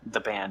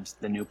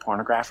the New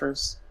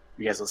Pornographers.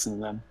 You guys listen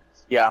to them?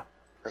 Yeah.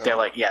 They're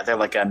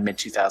like a mid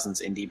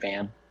 2000s indie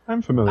band,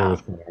 I'm familiar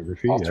with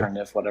pornography. Yeah.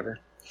 alternative, whatever.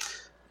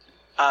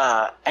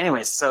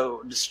 Anyways,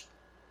 so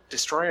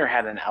Destroyer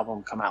had an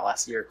album come out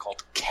last year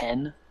called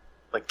Ken,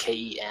 like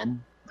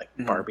Ken, like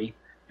Mhm. Barbie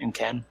and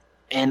Ken,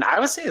 and I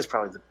would say it's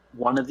probably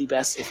one of the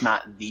best, if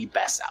not the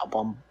best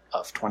album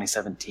of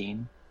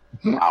 2017.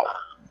 Wow.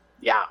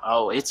 Yeah,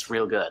 oh, it's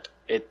real good.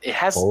 It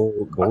has Bold,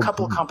 a bold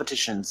couple of thing.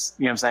 competitions,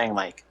 you know what I'm saying?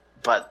 Like,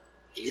 but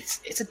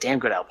it's a damn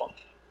good album.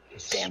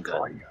 Damn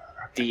good.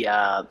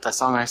 The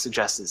song I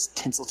suggest is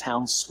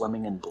Tinseltown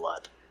Swimming in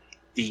Blood.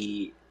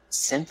 The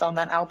synth on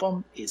that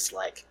album is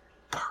like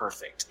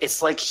perfect.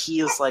 It's like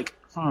he is like,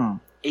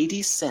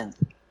 80s synth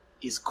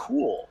is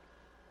cool.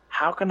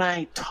 How can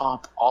I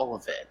top all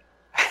of it?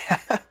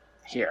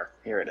 Here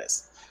it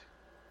is.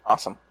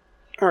 Awesome.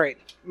 All right.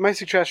 My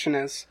suggestion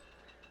is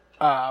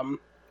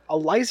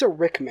Eliza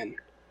Rickman,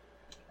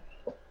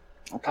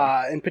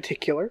 Okay. in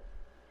particular.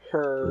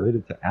 Her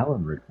Related to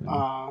Alan Rickman.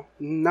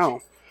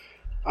 no,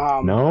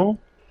 No?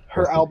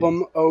 her Rest in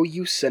album "Oh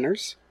You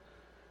Sinners"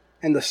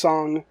 and the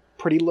song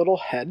 "Pretty Little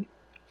Head."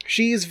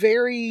 She is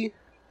very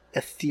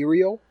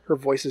ethereal. Her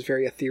voice is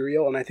very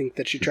ethereal, and I think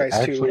that she She's tries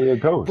actually to a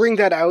ghost. bring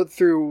that out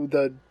through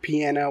the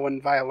piano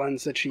and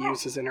violins that she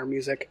uses in her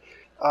music.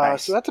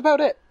 Nice. So that's about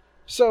it.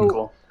 So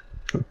Cool.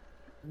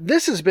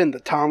 this has been the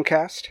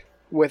Tomcast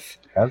with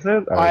Has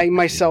it? I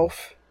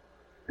myself,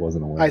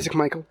 wasn't aware. Isaac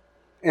Michael,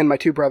 and my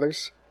two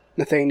brothers,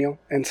 Nathaniel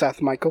and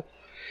Seth Michael,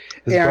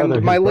 His and brother-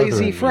 his my brother lazy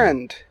and me.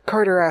 friend,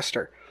 Carter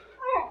Astor.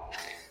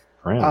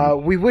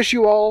 Friend. We wish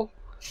you all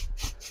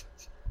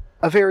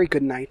a very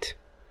good night.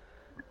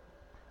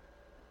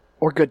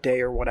 Or good day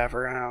or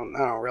whatever. I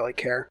don't really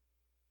care.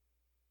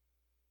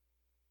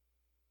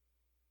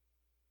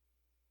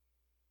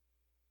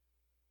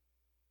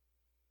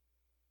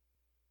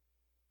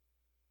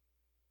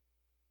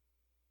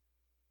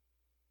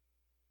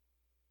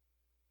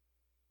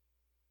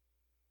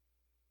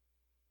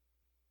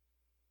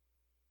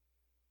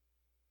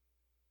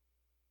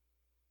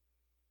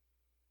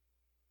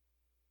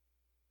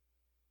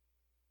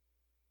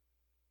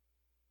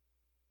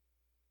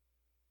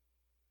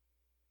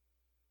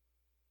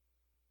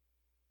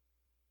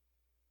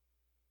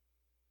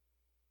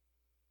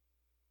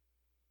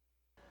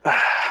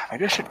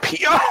 Maybe I should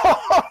pee.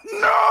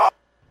 Oh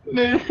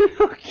no!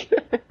 okay.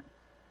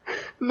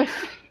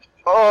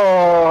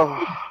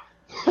 Oh,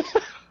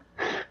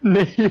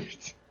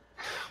 Nate,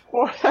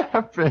 what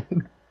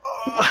happened?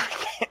 oh, I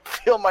can't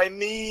feel my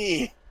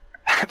knee.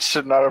 That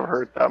should not have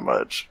hurt that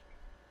much.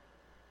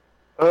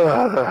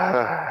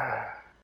 Ugh.